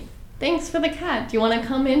exactly. Like, hey, thanks for the cat. Do you want to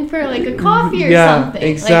come in for like a coffee or Yeah, something?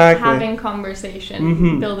 exactly. Like having conversation,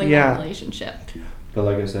 Mhm, building yeah. that relationship. But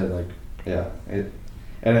like I said, like, yeah,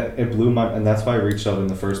 it blew my, and that's why I reached out in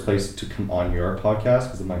the first place to come on your podcast,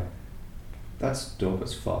 because I'm like, that's dope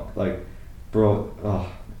as fuck. Like, bro, oh,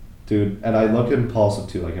 dude, and I look at Impulsive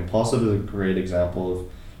too. Like, Impulsive is a great example of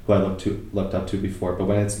who I looked up to before. But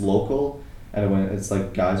when it's local and when it's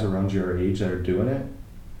like guys around your age that are doing it,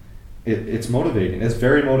 it's motivating. It's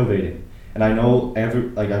very motivating. And I know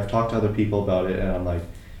I've talked to other people about it, and I'm like,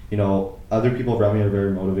 you know, other people around me are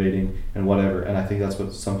very motivating and whatever. And I think that's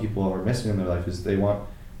what some people are missing in their life, is they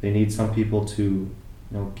need some people to, you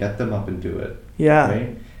know, get them up and do it. Yeah.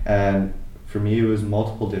 Right? And for me, it was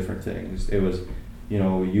multiple different things. It was, you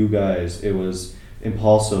know, you guys, it was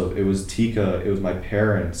Impulsive, it was Tika, it was my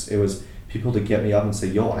parents, it was people to get me up and say,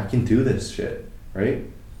 yo, I can do this shit, right?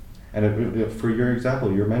 And for your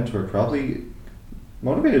example, your mentor probably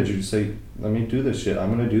motivated you to say, let me do this shit,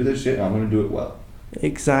 I'm going to do this shit, and I'm going to do it well.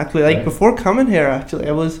 Exactly. Like, Right. before coming here, actually,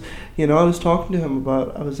 I was talking to him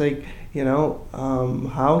about, I was like, you know,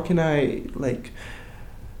 how can I, like,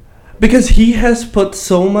 because he has put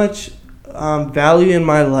so much value in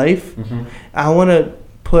my life. Mm-hmm. I want to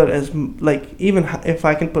put even if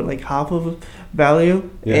I can put like half of value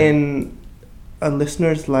in a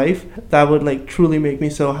listener's life, that would like truly make me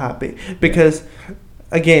so happy. Because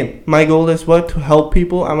again, my goal is to help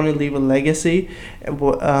people. I want to leave a legacy,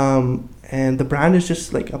 and the brand is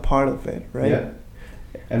just like a part of it, right? Yeah.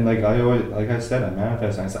 And like I said, I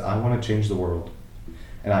manifest. And I said I want to change the world,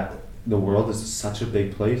 and the world is such a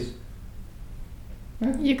big place.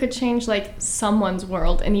 You could change like someone's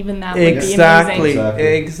world, and even that would Exactly. be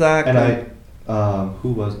amazing. Exactly. And I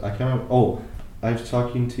can't remember. Oh, I was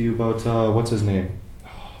talking to you about what's his name?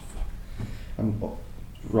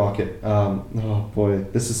 Rocket. Oh boy,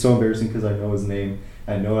 this is so embarrassing because I know his name.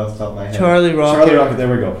 I know it off the top of my head. Charlie Rocket. Charlie Rocket.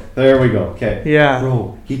 There we go. Okay. Yeah.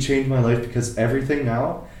 Bro, he changed my life because everything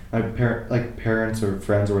now, my parents or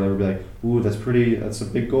friends or whatever be like, "Ooh, that's a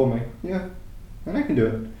big goal." I'm like, yeah, and I can do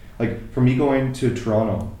it. Like for me going to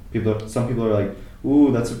Toronto, some people are like,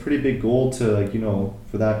 "Ooh, that's a pretty big goal to like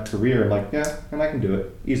for that career." I'm like, yeah, and I can do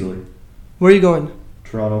it easily. Where are you going?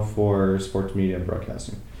 Toronto for sports media and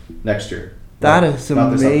broadcasting next year. That is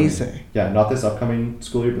amazing. Not this upcoming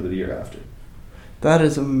school year, but the year after. That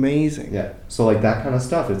is amazing. Yeah. So like that kind of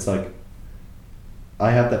stuff, it's like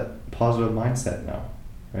I have that positive mindset now,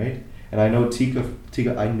 right? And I know Tika,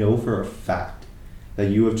 I know for a fact that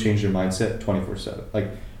you have changed your mindset 24/7,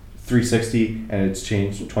 like 360, and it's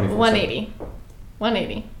changed 24/7.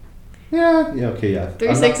 180. Yeah. Okay. Yeah.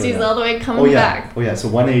 360 is all the way coming back. Oh yeah. So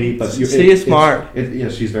 180, but she is smart. Yeah,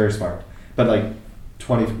 she's very smart. But like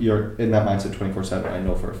 20, you're in that mindset 24/7. I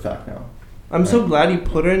know for a fact now. I'm so glad you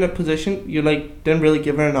put her in a position. You like didn't really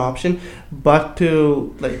give her an option, but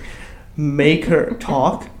to like make her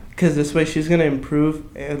talk, because this way she's gonna improve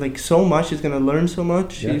like so much. She's gonna learn so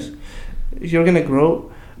much. You're gonna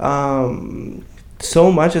grow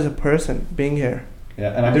so much as a person being here.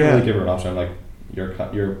 Yeah, and I didn't really give her an option. I'm like,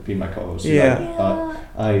 you're being my co-host.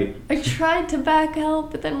 I tried to back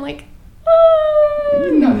out, but then I'm like,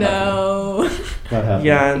 no.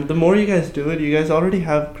 Yeah, and the more you guys do it, you guys already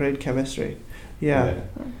have great chemistry. Yeah.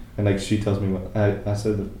 And like she tells me what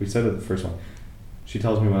we said it the first one. She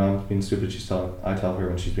tells me when I'm being stupid. I tell her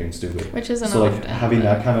when she's being stupid. Which isn't so like often, having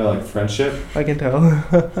that kind of like friendship. I can tell.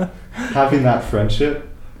 Having that friendship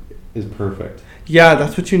is perfect. Yeah,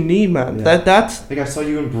 that's what you need, man. Yeah. That's like I saw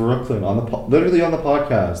you in Brooklyn literally on the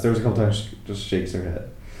podcast. There was a couple times she just shakes her head.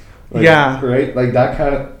 Like, yeah. Right? Like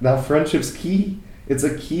that friendship's key. It's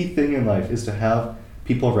a key thing in life is to have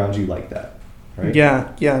people around you like that. Right?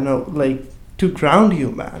 Yeah, no, like to ground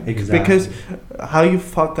you, man. Exactly. Because how you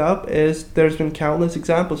fuck up is there's been countless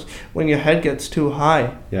examples when your head gets too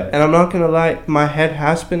high. Yeah. And I'm not gonna lie, my head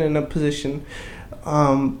has been in a position,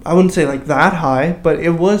 I wouldn't say like that high, but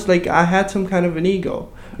it was like I had some kind of an ego.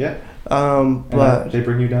 Yeah. But they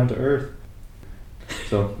bring you down to earth.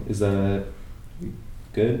 So is that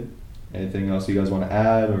good? Anything else you guys want to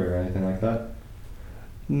add or anything like that?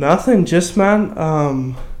 Nothing, just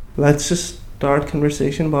man, let's just start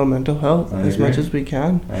conversation about mental health as much as we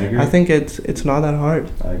can. I agree. I think it's not that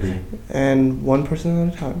hard. I agree. And one person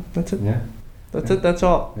at a time. That's it. Yeah. It. That's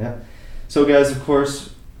all. Yeah. So guys, of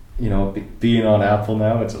course, being on Apple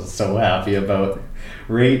now, it's just so happy about.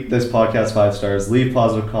 Rate this podcast 5 stars. Leave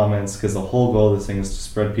positive comments because the whole goal of this thing is to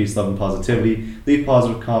spread peace, love, and positivity. Leave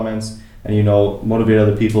positive comments and motivate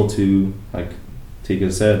other people to, like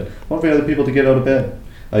Tika said, motivate other people to get out of bed.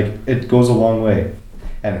 Like it goes a long way.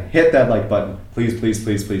 And hit that like button. Please, please,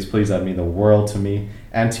 please, please, please. That'd mean the world to me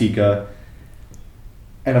and Tika.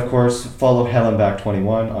 And of course, follow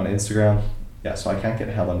HelenBack21 on Instagram. Yeah, so I can't get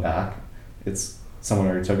Helen back. It's someone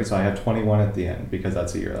already took it, so I have 21 at the end because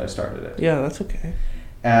that's the year that I started it. Yeah, that's okay.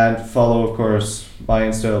 And follow, of course, my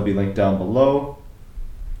Insta will be linked down below.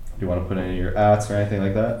 Do you want to put any of your ats or anything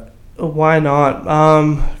like that? Why not?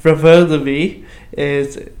 Reveur the V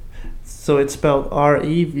is, so it's spelled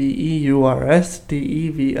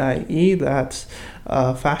REVEURSDEVIE. That's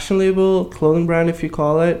a fashion label, clothing brand if you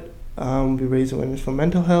call it. We raise awareness for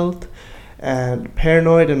mental health. And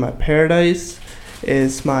Paranoid in My Paradise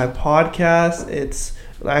is my podcast. It's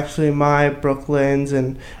actually my, Brooklyn's,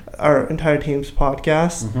 and our entire team's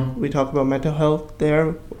podcast. Mm-hmm. We talk about mental health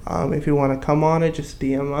there. If you want to come on it, just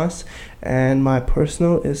DM us. And my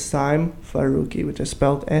personal is Saim Faruqi, which is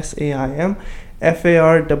spelled SAIM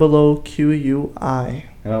FAROOQUI.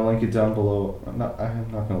 And I'll link it down below. I'm not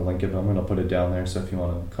going to link it, but I'm going to put it down there. So if you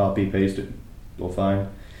want to copy paste it, we'll find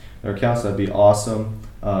their accounts. That'd be awesome.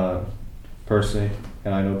 Personally,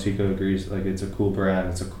 and I know Tika agrees. Like it's a cool brand.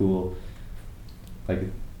 It's a cool, like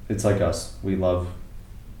it's like us. We love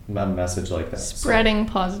a message like that. Spreading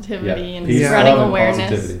positivity and peace, spreading love, and awareness.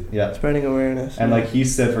 positivity. Yeah. Spreading awareness. And like he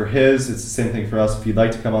said for his, it's the same thing for us. If you'd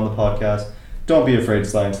like to come on the podcast, don't be afraid to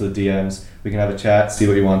slide into the DMs. We can have a chat, see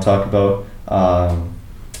what you want to talk about.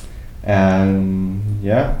 And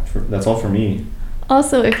yeah, that's all for me.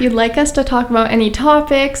 Also, if you'd like us to talk about any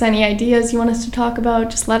topics, any ideas you want us to talk about,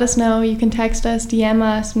 just let us know. You can text us, DM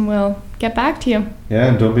us, and we'll get back to you. Yeah,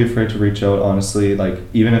 and don't be afraid to reach out, honestly. Like,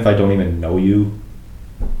 even if I don't even know you,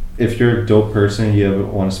 if you're a dope person, you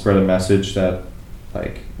want to spread a message that,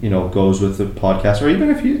 like, you know, goes with the podcast, or even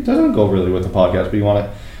if it doesn't go really with the podcast, but you want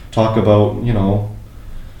to talk about, you know,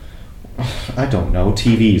 I don't know,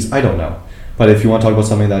 TVs, I don't know. But if you want to talk about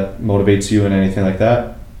something that motivates you and anything like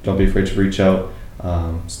that, don't be afraid to reach out.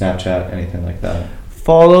 Snapchat, anything like that.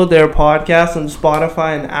 Follow their podcast on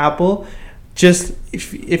Spotify and Apple. Just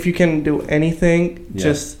if you can do anything,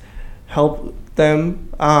 just help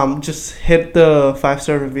them. Just hit the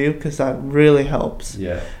 5-star review because that really helps.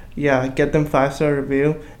 Yeah, get them 5-star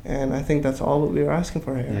review, and I think that's all what we were asking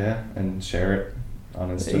for here. Yeah, and share it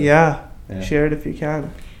on Insta. Yeah, share it if you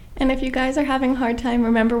can. And if you guys are having a hard time,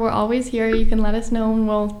 remember we're always here. You can let us know and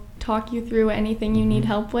we'll talk you through anything you need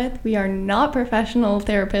help with. We are not professional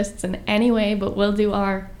therapists in any way, but we'll do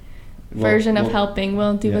our version of helping.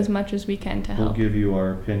 We'll do as much as we can to help. We'll give you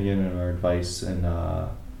our opinion and our advice, and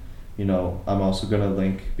you know, I'm also going to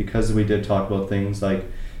link, because we did talk about things like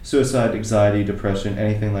suicide, anxiety, depression,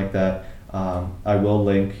 anything like that. I will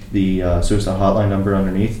link the suicide hotline number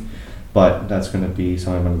underneath, but that's going to be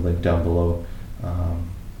something I'm going to link down below.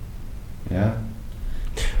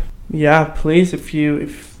 Yeah, please, if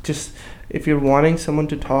you're wanting someone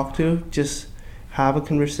to talk to, just have a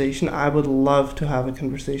conversation. I would love to have a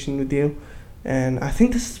conversation with you. And I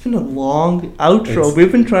think this has been a long outro. We've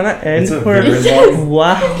been trying to end for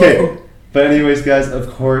wow. Okay. But anyways, guys, of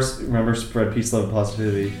course, remember, spread peace, love, and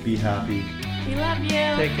positivity. Be happy. We love you.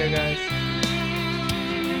 Take care, guys.